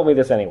 She would have told me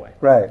this anyway.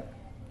 Right.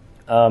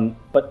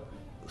 But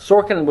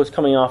Sorkin was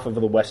coming off of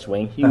The West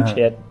Wing, huge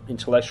hit,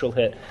 intellectual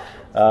hit,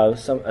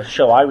 a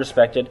show I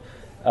respected,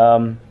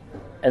 and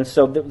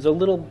so there's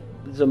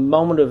a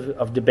moment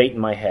of debate in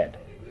my head,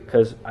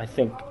 because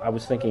I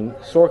was thinking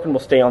Sorkin will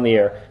stay on the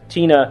air.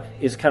 Tina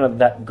is kind of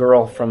that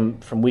girl from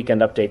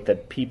Weekend Update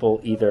that people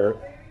either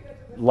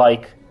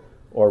like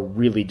or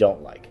really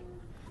don't like,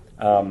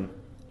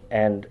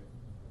 and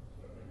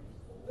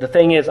the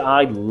thing is,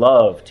 I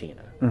love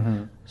Tina.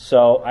 Mm-hmm.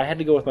 So I had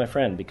to go with my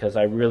friend because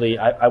I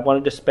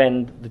wanted to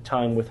spend the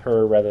time with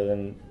her rather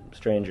than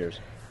strangers.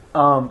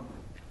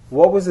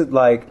 What was it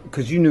like?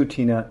 Because you knew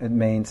Tina at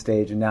main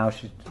stage, and now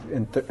she's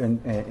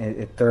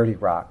at 30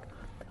 Rock.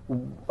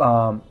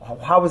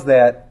 How was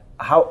that?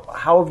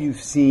 How have you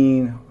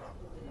seen?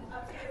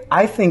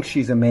 I think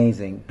she's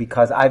amazing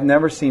because I've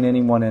never seen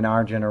anyone in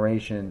our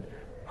generation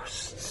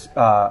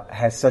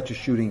has such a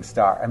shooting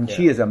star. I mean,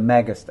 she is a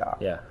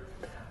megastar. Yeah.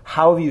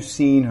 How have you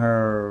seen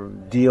her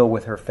deal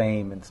with her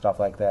fame and stuff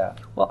like that?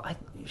 Well, I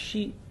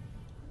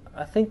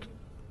think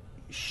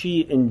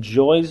she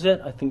enjoys it.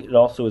 I think it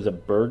also is a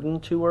burden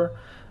to her.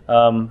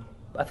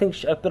 I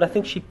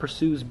think she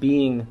pursues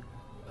being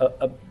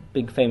a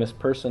big famous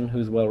person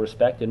who's well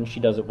respected, and she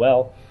does it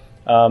well.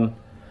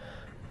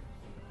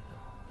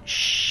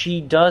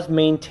 She does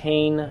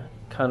maintain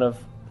kind of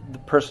the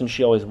person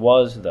she always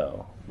was,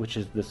 though, which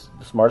is the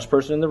smartest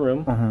person in the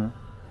room.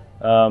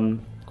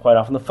 Mm-hmm. Quite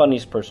often the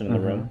funniest person in the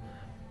room,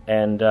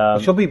 and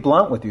she'll be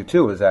blunt with you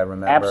too, as I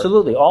remember.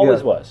 Absolutely,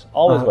 always was.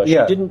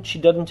 Yeah. She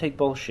doesn't take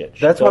bullshit.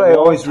 That's what I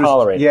always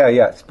tolerate.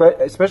 Yeah.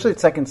 Especially at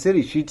Second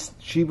City,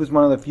 she was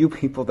one of the few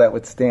people that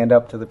would stand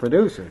up to the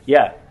producers.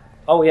 Yeah.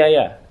 Oh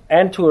yeah,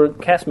 and to her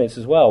castmates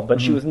as well.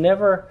 But she was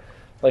never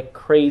like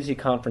crazy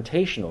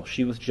confrontational.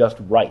 She was just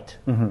right.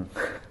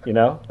 You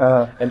know,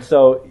 and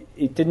so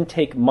it didn't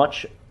take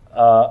much.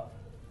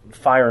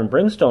 Fire and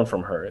brimstone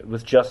from her. It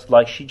was just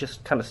like she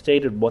just kind of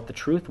stated what the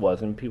truth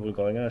was, and people were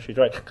going, "Oh, she's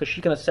right," because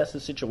she can assess the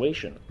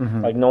situation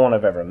like no one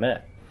I've ever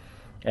met.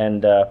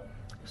 And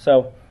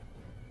so,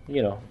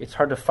 you know, it's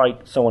hard to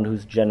fight someone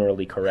who's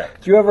generally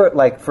correct. Do you ever,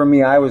 like, for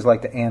me, I always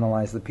like to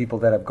analyze the people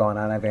that have gone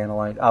on.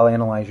 I'll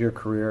analyze your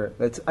career.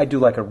 I do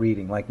like a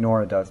reading, like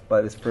Nora does,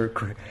 but it's for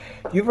career.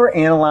 Do you ever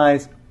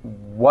analyze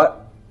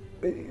what,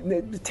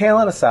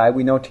 talent aside,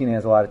 we know Tina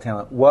has a lot of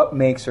talent, what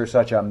makes her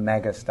such a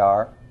mega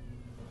star?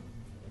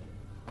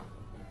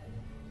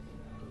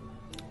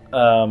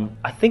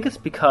 I think it's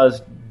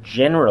because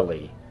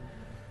generally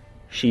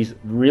she's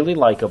really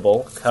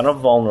likable, kind of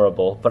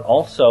vulnerable, but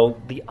also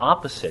the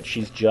opposite.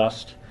 She's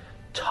just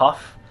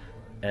tough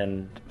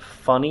and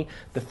funny.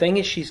 The thing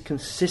is, she's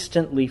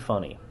consistently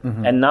funny,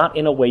 and not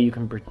in a way you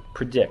can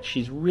predict.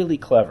 She's really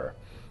clever,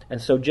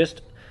 and so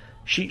just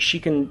she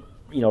can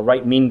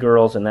write Mean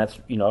Girls, and that's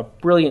a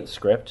brilliant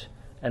script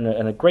and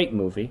a great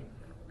movie,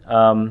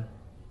 and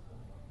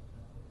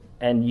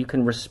you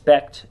can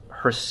respect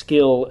her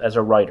skill as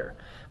a writer.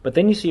 But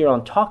then you see her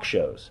on talk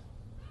shows,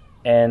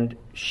 and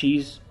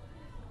she's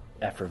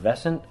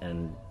effervescent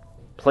and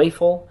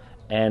playful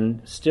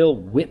and still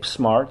whip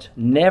smart,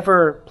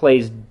 never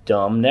plays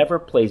dumb, never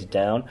plays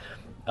down.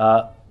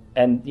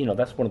 And,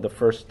 that's one of the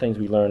first things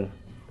we learn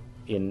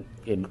in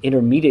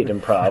intermediate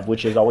improv,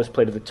 which is always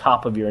play to the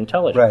top of your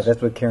intelligence. Right,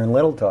 that's what Karen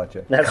Little taught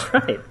you. That's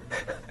right.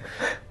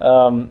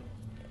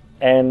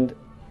 And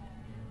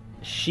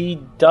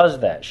she does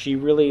that. She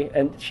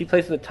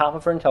plays to the top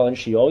of her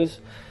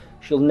intelligence.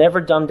 She'll never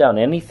dumb down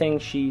anything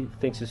she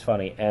thinks is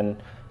funny, and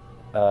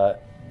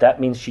that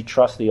means she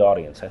trusts the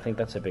audience. I think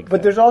that's a big thing.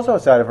 But there's also a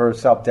side of her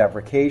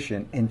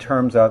self-deprecation in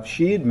terms of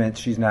she admits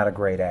she's not a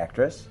great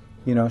actress.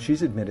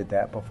 She's admitted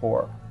that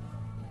before.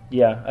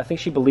 Yeah, I think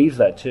she believes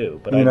that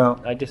too, but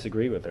I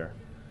disagree with her.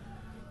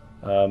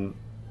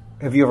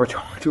 Have you ever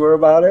talked to her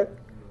about it?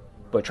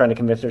 But trying to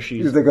convince her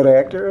she's a good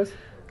actress?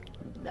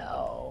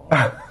 No.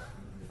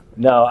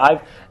 No,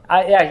 I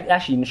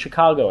actually in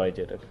Chicago I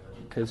did it.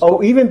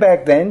 Even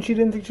back then she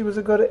didn't think she was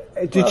a good...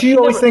 Did she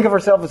always think of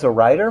herself as a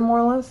writer, more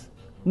or less?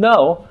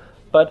 No,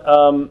 but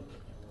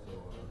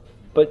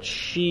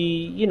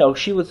she,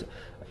 she was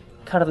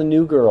kind of the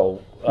new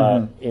girl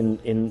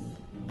in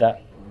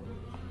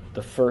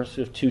the first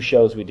of two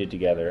shows we did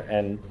together,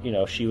 and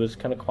she was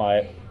kind of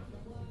quiet.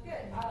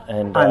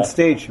 And on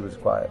stage she was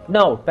quiet.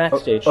 No,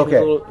 backstage.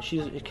 Okay.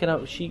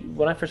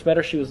 When I first met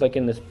her, she was like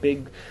in this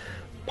big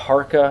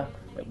parka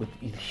with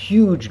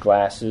huge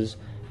glasses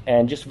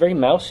and just very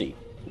mousy.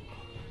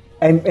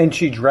 And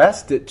she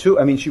dressed it too.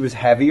 I mean, she was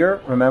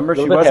heavier. Remember,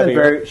 she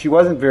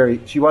wasn't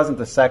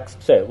the sex.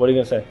 Say it. What are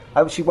you gonna say?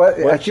 She was.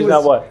 What? She's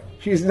not what?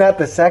 She's not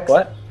the sex.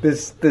 What? The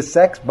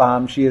sex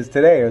bomb she is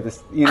today, or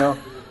this.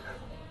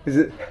 Is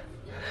it?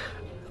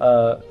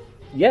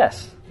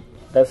 Yes.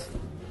 That's.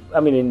 I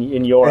mean,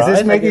 in your eyes. Is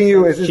this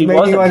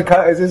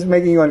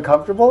making you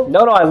uncomfortable?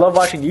 No, I love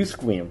watching you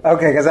scream.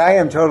 Okay, because I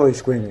am totally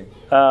screaming.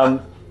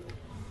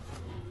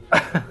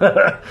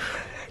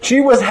 She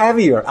was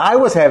heavier. I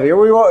was heavier.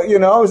 We all, it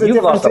was a You've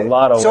different. lost a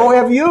lot of weight. So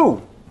have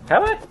you.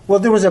 Have I? Well,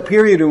 there was a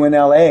period in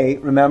L.A.,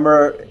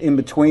 remember, in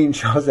between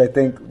shows, I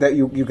think, that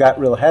you got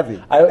real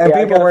heavy. And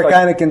people were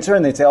kind of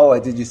concerned. They'd say, oh,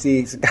 did you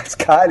see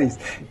Scott? He's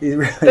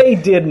really... They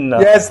didn't know.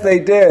 Yes, they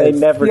did. They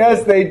never did.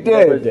 Yes, they did.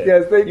 Never did.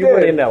 Yes, they did. You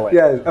wouldn't know it.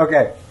 Yes,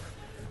 okay.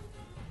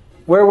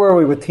 Where were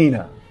we with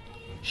Tina?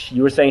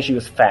 You were saying she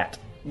was fat.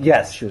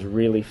 Yes. She was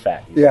really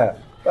fat. Yeah.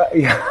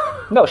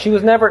 Yeah. No, she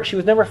was never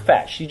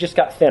fat. She just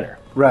got thinner.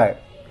 Right.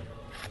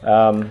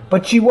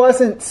 But she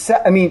wasn't.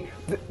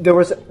 There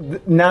was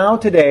now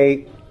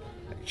today.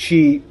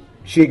 She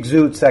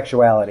exudes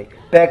sexuality.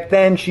 Back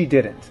then, she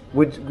didn't.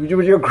 Would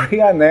you agree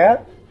on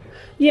that?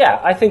 Yeah,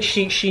 I think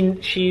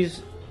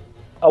she's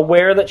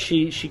aware that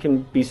she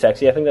can be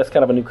sexy. I think that's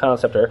kind of a new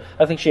concept to her.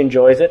 I think she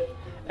enjoys it,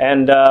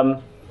 and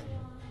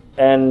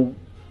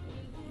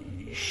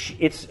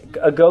it's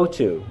a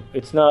go-to.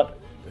 It's not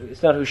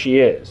who she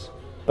is,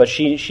 but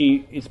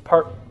she is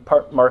part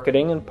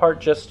marketing and part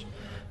just.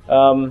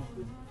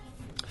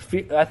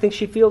 I think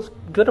she feels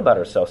good about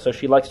herself, so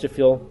she likes to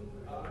feel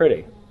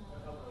pretty.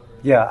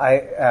 Yeah,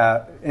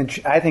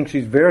 I think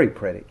she's very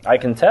pretty. I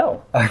can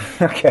tell.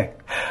 Okay,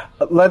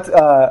 let's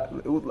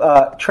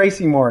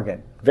Tracy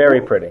Morgan.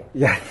 Very pretty.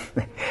 Yeah,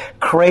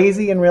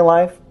 crazy in real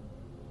life.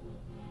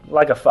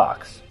 Like a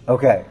fox.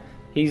 Okay.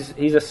 He's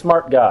a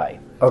smart guy.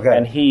 Okay.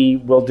 And he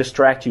will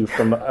distract you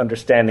from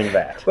understanding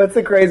that. What's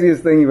the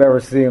craziest thing you've ever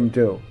seen him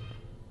do?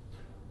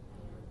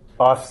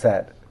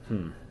 Offset.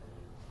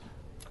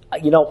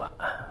 You know,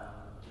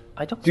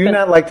 I don't. Do you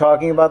not like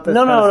talking about this?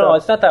 No.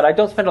 It's not that. I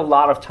don't spend a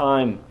lot of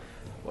time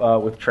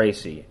with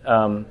Tracy.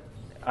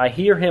 I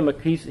hear him.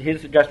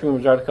 His dressing room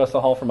is right across the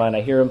hall from mine.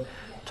 I hear him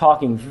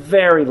talking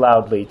very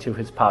loudly to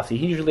his posse.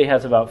 He usually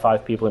has about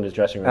 5 people in his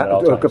dressing room at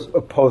all times.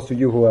 Opposed to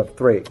you, who have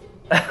 3.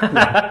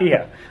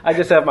 Yeah, I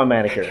just have my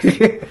manicures.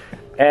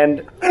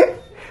 And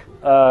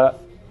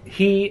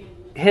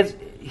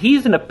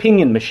he's an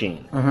opinion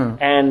machine,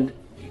 and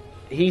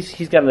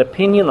he's got an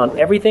opinion on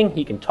everything.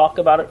 He can talk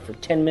about it for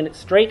 10 minutes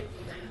straight,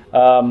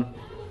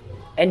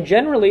 and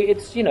generally,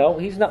 it's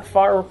he's not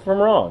far from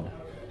wrong.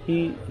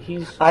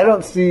 He's. I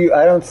don't see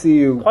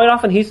you. Quite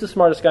often, he's the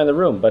smartest guy in the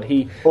room, but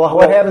he. Well,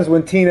 what happens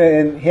when Tina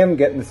and him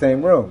get in the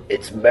same room?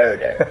 It's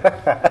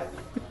murder.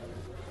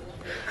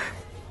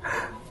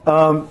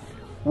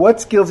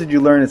 What skills did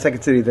you learn in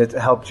Second City that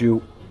helped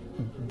you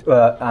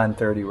on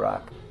 30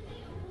 Rock?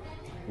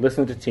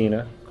 Listen to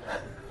Tina.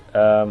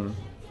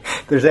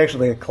 There's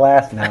actually a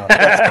class now.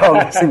 It's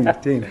called Listen to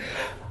Tina.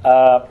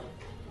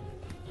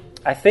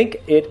 I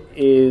think it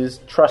is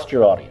trust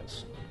your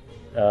audience.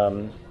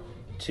 To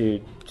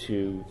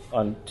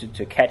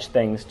catch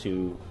things,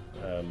 to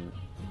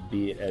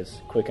be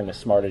as quick and as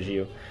smart as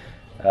you,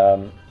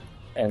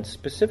 and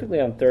specifically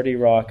on 30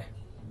 Rock.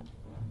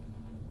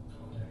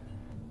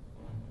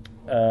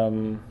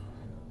 I'm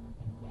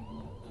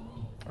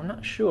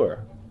not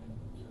sure.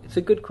 It's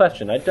a good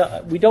question.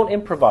 We don't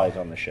improvise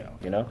on the show.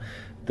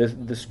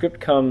 The script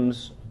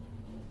comes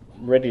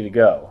ready to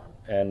go,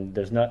 and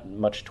there's not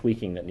much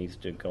tweaking that needs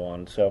to go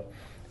on. So,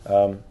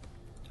 I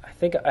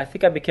think I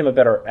became a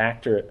better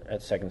actor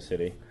at Second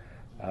City.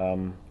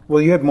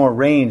 Well, you had more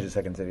range at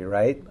Second City,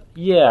 right?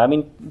 Yeah, I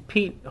mean,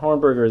 Pete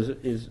Hornberger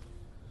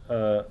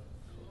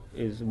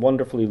is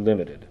wonderfully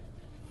limited.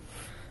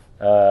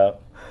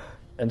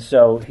 And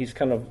so he's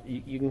kind of,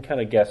 you can kind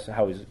of guess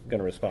how he's going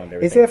to respond to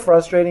everything. Is that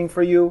frustrating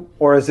for you?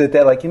 Or is it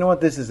that, like, you know what,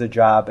 this is a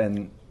job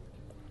and...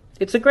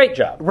 It's a great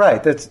job.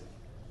 Right, that's...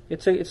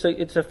 It's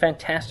a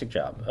fantastic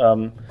job.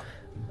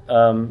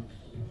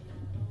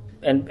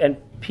 And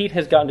Pete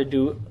has gotten to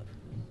do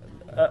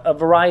a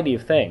variety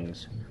of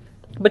things.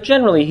 But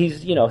generally,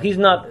 he's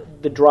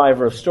not the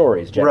driver of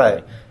stories,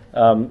 generally.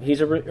 Right. He's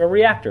a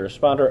reactor, a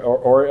responder,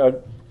 or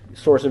a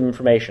source of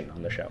information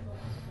on the show.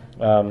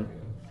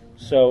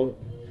 So...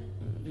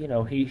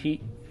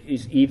 he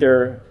is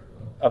either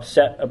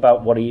upset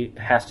about what he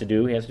has to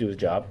do his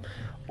job,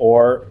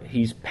 or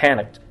he's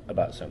panicked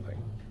about something.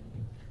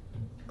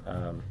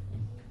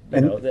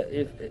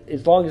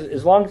 As long as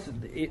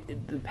the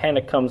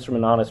panic comes from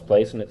an honest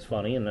place and it's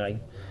funny, and I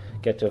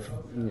get to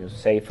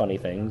say funny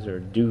things or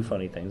do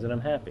funny things, and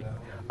I'm happy.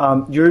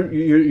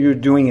 You're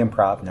doing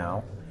improv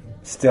now,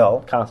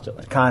 still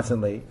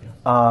constantly.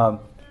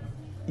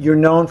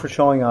 You're known for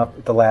showing up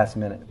at the last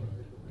minute.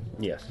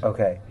 Yes.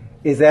 Okay.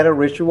 Is that a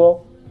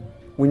ritual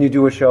when you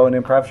do a show, an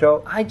improv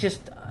show? I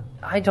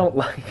don't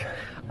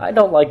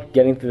like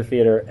getting to the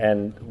theater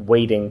and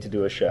waiting to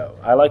do a show.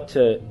 I like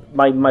to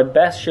my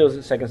best shows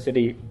at Second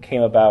City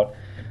came about.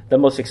 The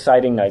most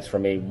exciting nights for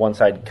me,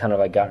 once I'd kind of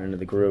gotten into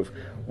the groove,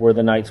 were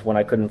the nights when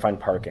I couldn't find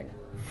parking,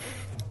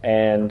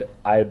 and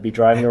I'd be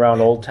driving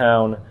around Old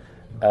Town,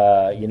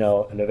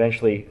 and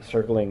eventually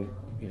circling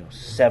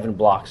 7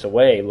 blocks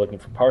away looking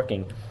for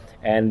parking,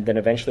 and then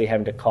eventually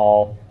having to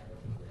call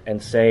and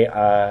say,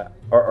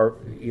 or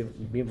even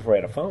before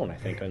I had a phone, I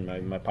think,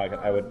 in my pocket,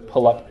 I would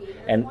pull up,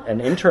 and an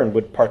intern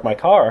would park my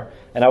car,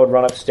 and I would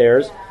run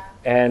upstairs,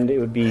 and it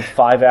would be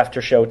 5 after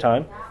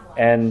showtime,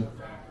 and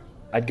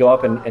I'd go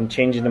up and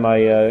change into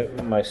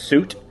my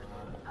suit,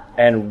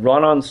 and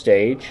run on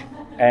stage,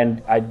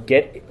 and I'd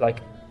get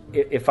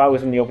if I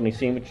was in the opening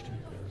scene, which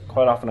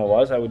quite often I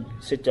was, I would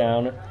sit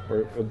down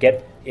or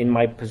get in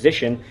my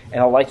position,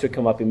 and the lights would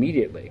come up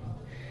immediately.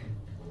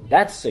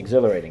 That's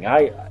exhilarating.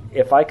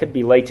 If I could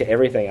be late to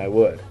everything, I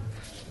would.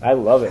 I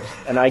love it.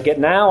 And I get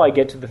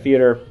to the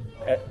theater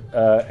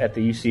at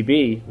the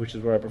UCB, which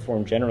is where I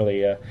perform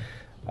generally.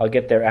 I'll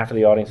get there after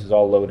the audience is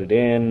all loaded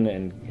in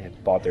and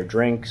have bought their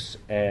drinks,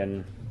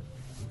 and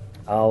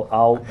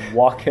I'll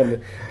walk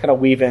in, kind of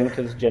weave in,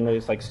 because generally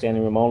it's like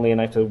standing room only, and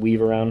I have to weave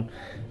around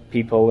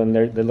people, and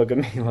they look at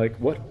me like,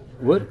 what?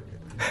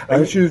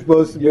 Aren't you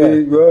supposed to be?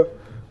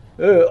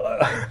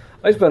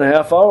 I spent a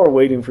half hour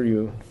waiting for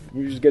you.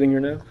 You're just getting here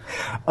now.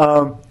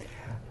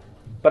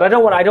 But I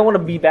don't want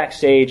to be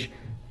backstage.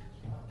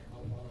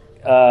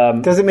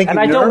 Does it make you And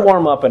I don't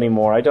warm up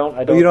anymore. I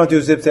don't. You don't do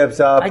zip zap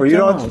zop, or you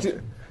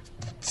don't.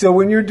 So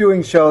when you're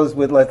doing shows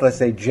with, let's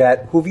say,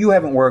 Jet, who you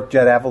haven't worked,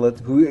 Jet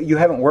Avalit, who you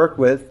haven't worked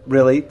with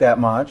really that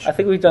much. I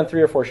think we've done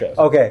 3 or 4 shows.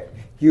 Okay,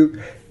 what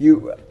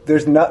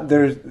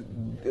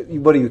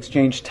do you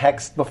exchange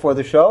text before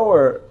the show,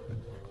 or?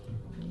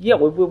 Yeah,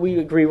 we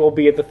agree we'll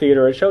be at the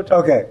theater at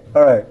showtime. Okay,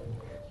 all right.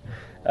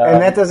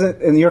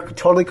 And you're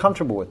totally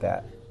comfortable with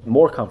that.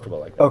 More comfortable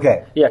like that.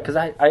 Okay. Yeah, because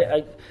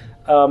I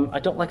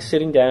don't like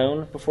sitting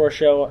down before a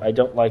show. I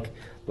don't like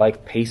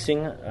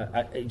pacing.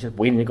 I just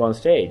waiting to go on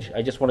stage.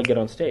 I just want to get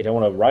on stage. I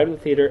want to ride to the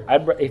theater.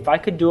 If I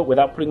could do it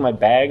without putting my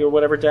bag or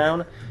whatever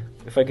down,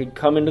 if I could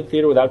come into the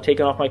theater without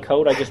taking off my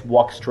coat, I just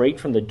walk straight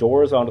from the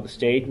doors onto the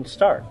stage and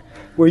start.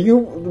 Were you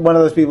one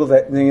of those people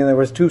that, there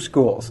was 2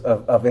 schools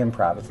of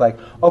improv? It's like,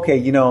 okay,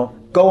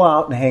 go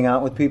out and hang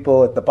out with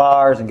people at the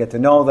bars and get to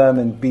know them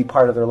and be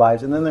part of their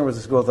lives. And then there was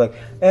a school that's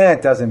like,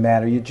 it doesn't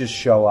matter, you just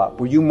show up.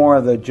 Were you more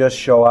of the just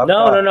show up?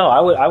 No.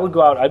 I would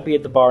go out. I'd be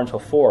at the bar until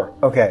 4.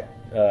 Okay.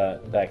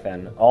 Back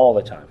then, all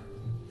the time.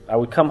 I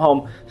would come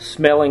home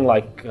smelling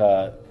like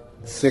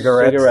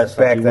cigarettes like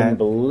back you then. wouldn't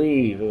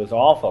believe. It was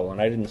awful, and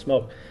I didn't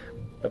smoke.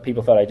 But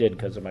people thought I did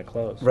because of my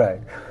clothes. Right.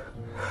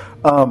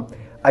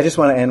 I just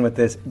want to end with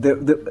this.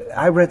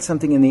 I read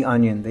something in The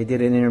Onion. They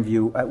did an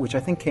interview, which I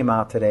think came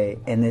out today,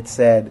 and it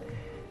said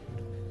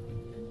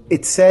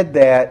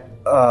that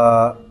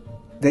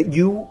that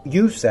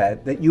you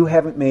said that you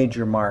haven't made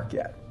your mark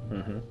yet.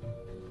 Mm-hmm.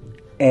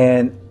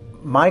 And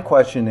my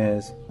question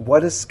is, what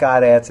does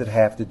Scott Adsit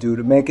have to do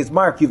to make his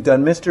mark? You've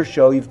done Mr.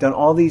 Show, you've done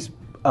all these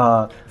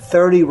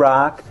 30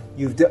 Rock,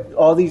 you've done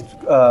all these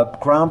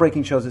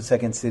groundbreaking shows at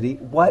Second City.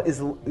 What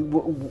do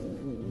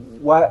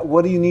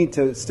you need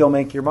to still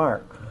make your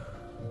mark?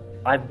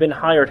 I've been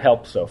hired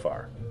help so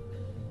far,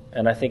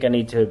 and I think I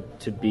need to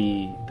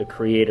be the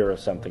creator of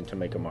something to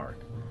make a mark.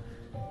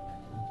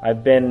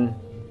 I've been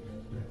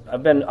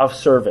of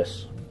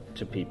service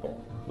to people,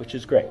 which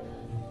is great,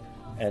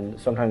 and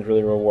sometimes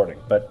really rewarding.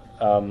 But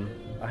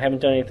I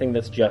haven't done anything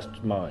that's just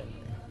mine.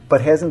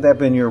 But hasn't that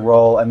been your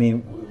role? I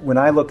mean, when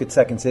I look at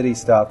Second City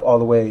stuff all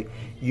the way,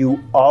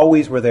 you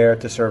always were there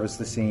to service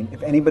the scene.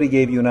 If anybody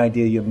gave you an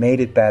idea, you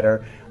made it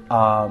better.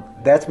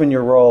 That's been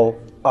your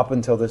role up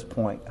until this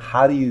point.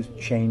 How do you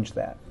change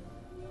that?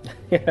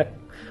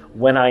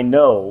 When I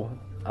know,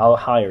 I'll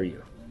hire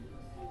you,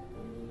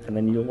 and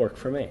then you'll work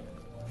for me.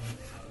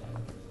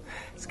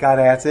 Scott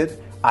Adsit,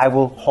 I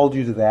will hold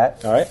you to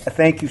that. All right.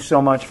 Thank you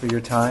so much for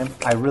your time.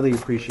 I really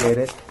appreciate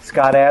it.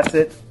 Scott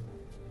Adsit,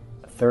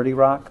 30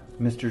 Rock,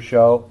 Mr.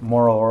 Show,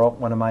 Moral Oral,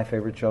 one of my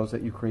favorite shows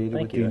that you created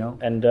with Dino.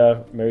 And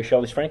Mary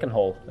Shelley's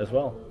Frankenhole as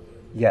well.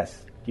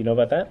 Yes. Do you know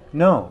about that?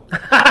 No.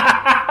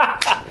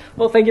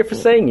 Well, thank you for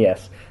saying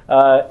yes.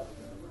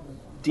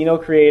 Dino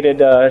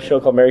created a show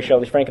called Mary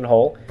Shelley's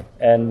Frankenhole,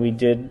 and we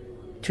did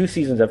 2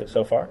 seasons of it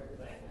so far.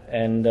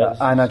 And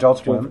on Adult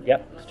Swim.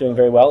 Yep, it's doing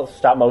very well. It's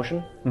stop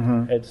motion.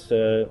 Mm-hmm. It's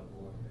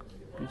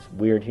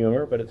weird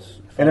humor, but it's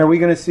fun. And are we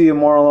going to see a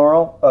Moral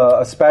Oral,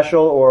 a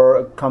special,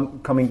 or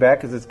coming back?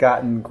 Because it's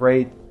gotten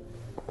great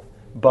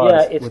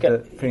buzz with the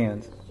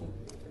fans.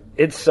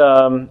 It's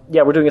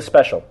we're doing a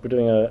special. We're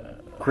doing a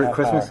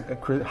Christmas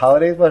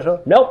holiday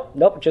special.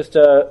 Nope. Just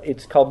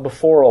it's called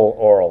Before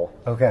Oral.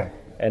 Okay.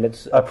 And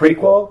it's a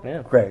prequel.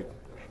 Yeah. Great.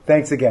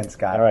 Thanks again,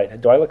 Scott. All right.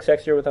 Do I look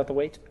sexier without the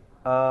weight?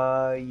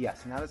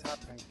 Yes. Not as hot.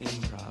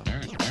 Improv.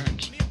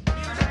 Nerds.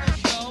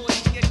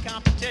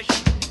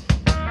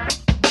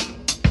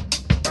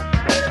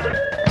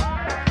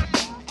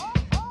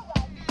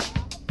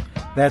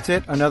 That's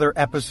it, another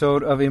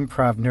episode of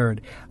Improv Nerd.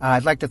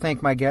 I'd like to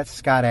thank my guest,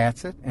 Scott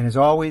Adsit, and as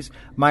always,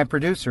 my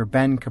producer,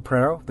 Ben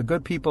Caprero, the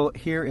good people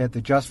here at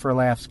the Just for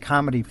Laughs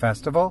Comedy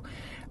Festival,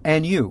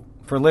 and you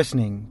for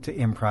listening to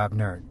Improv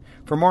Nerd.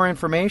 For more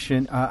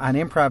information on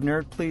Improv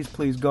Nerd,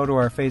 please go to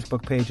our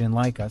Facebook page and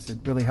like us. It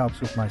really helps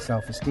with my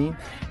self-esteem.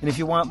 And if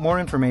you want more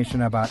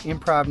information about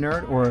Improv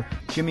Nerd or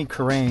Jimmy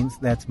Carrane's,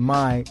 that's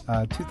my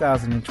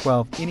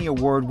 2012 Any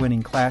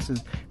Award-winning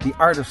classes, The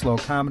Art of Slow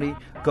Comedy,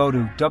 go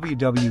to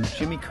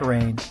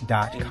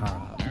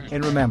www.jimmycarrane.com.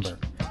 And remember,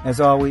 as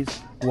always,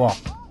 walk,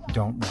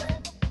 don't run.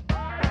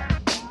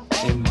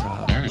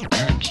 Improv.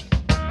 Nerds.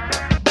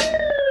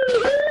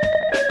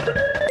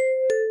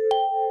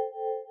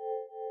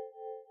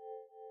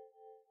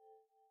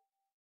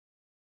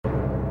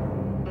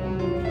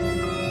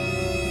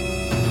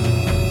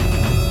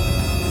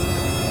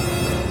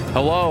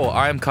 Hello,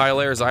 I'm Kyle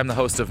Ayers. I'm the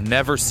host of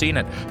Never Seen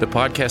It, the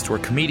podcast where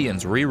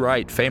comedians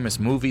rewrite famous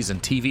movies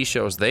and TV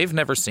shows they've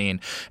never seen,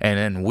 and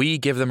then we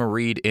give them a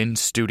read in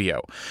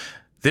studio.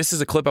 This is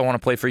a clip I want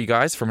to play for you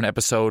guys from an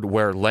episode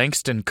where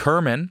Langston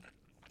Kerman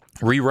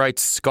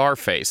rewrites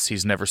Scarface.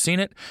 He's never seen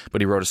it, but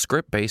he wrote a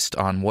script based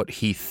on what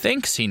he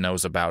thinks he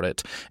knows about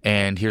it.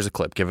 And here's a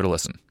clip. Give it a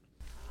listen.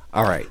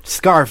 All right,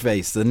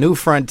 Scarface, The New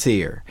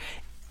Frontier.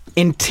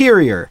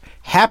 Interior,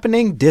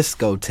 happening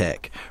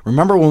discotheque.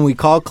 Remember when we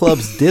called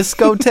clubs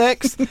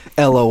discotheques?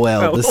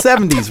 LOL, the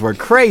 70s were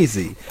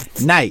crazy.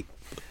 Night.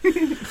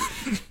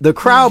 The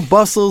crowd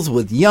bustles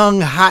with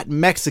young, hot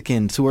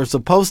Mexicans who are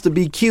supposed to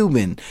be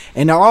Cuban,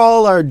 and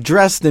all are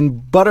dressed in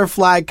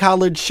butterfly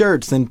collared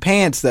shirts and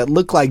pants that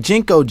look like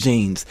Jinko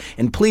jeans,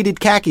 and pleated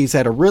khakis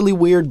had a really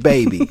weird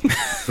baby.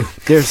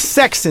 There's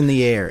sex in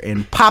the air,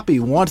 and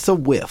Poppy wants a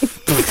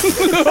whiff.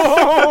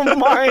 Oh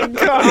my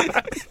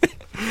God.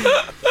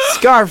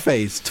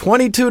 Scarface,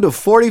 22 to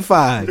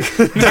 45.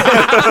 Like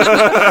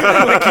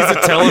he's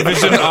a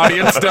television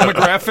audience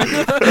demographic.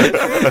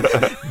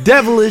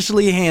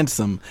 Devilishly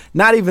handsome,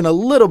 not even a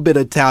little bit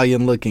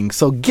Italian looking,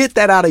 so get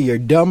that out of your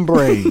dumb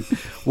brain.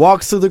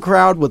 Walks through the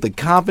crowd with the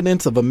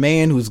confidence of a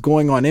man who's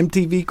going on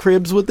MTV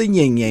Cribs with the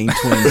Yin Yang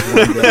Twins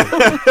one day.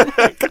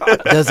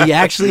 Does he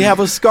actually have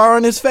a scar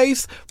on his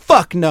face?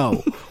 Fuck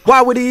no.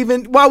 Why would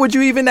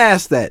you even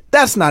ask that?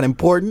 That's not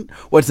important.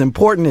 What's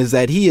important is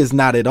that he is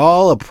not at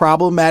all a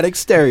problematic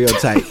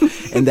stereotype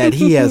and that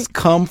he has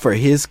come for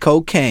his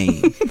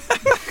cocaine.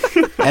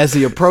 As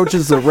he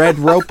approaches the red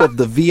rope of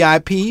the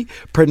VIP,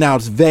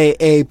 pronounced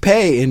VIP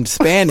in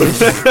Spanish,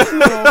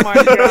 Oh my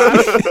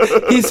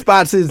God. he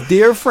spots his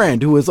dear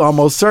friend who is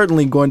almost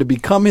certainly going to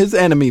become his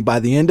enemy by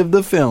the end of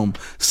the film,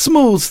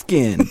 Smooth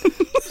Skin.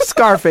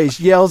 Scarface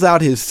yells out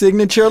his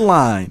signature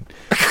line.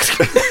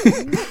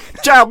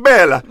 Ciao,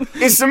 Bella.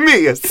 It's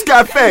me,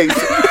 Scarface.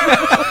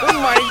 Oh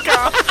my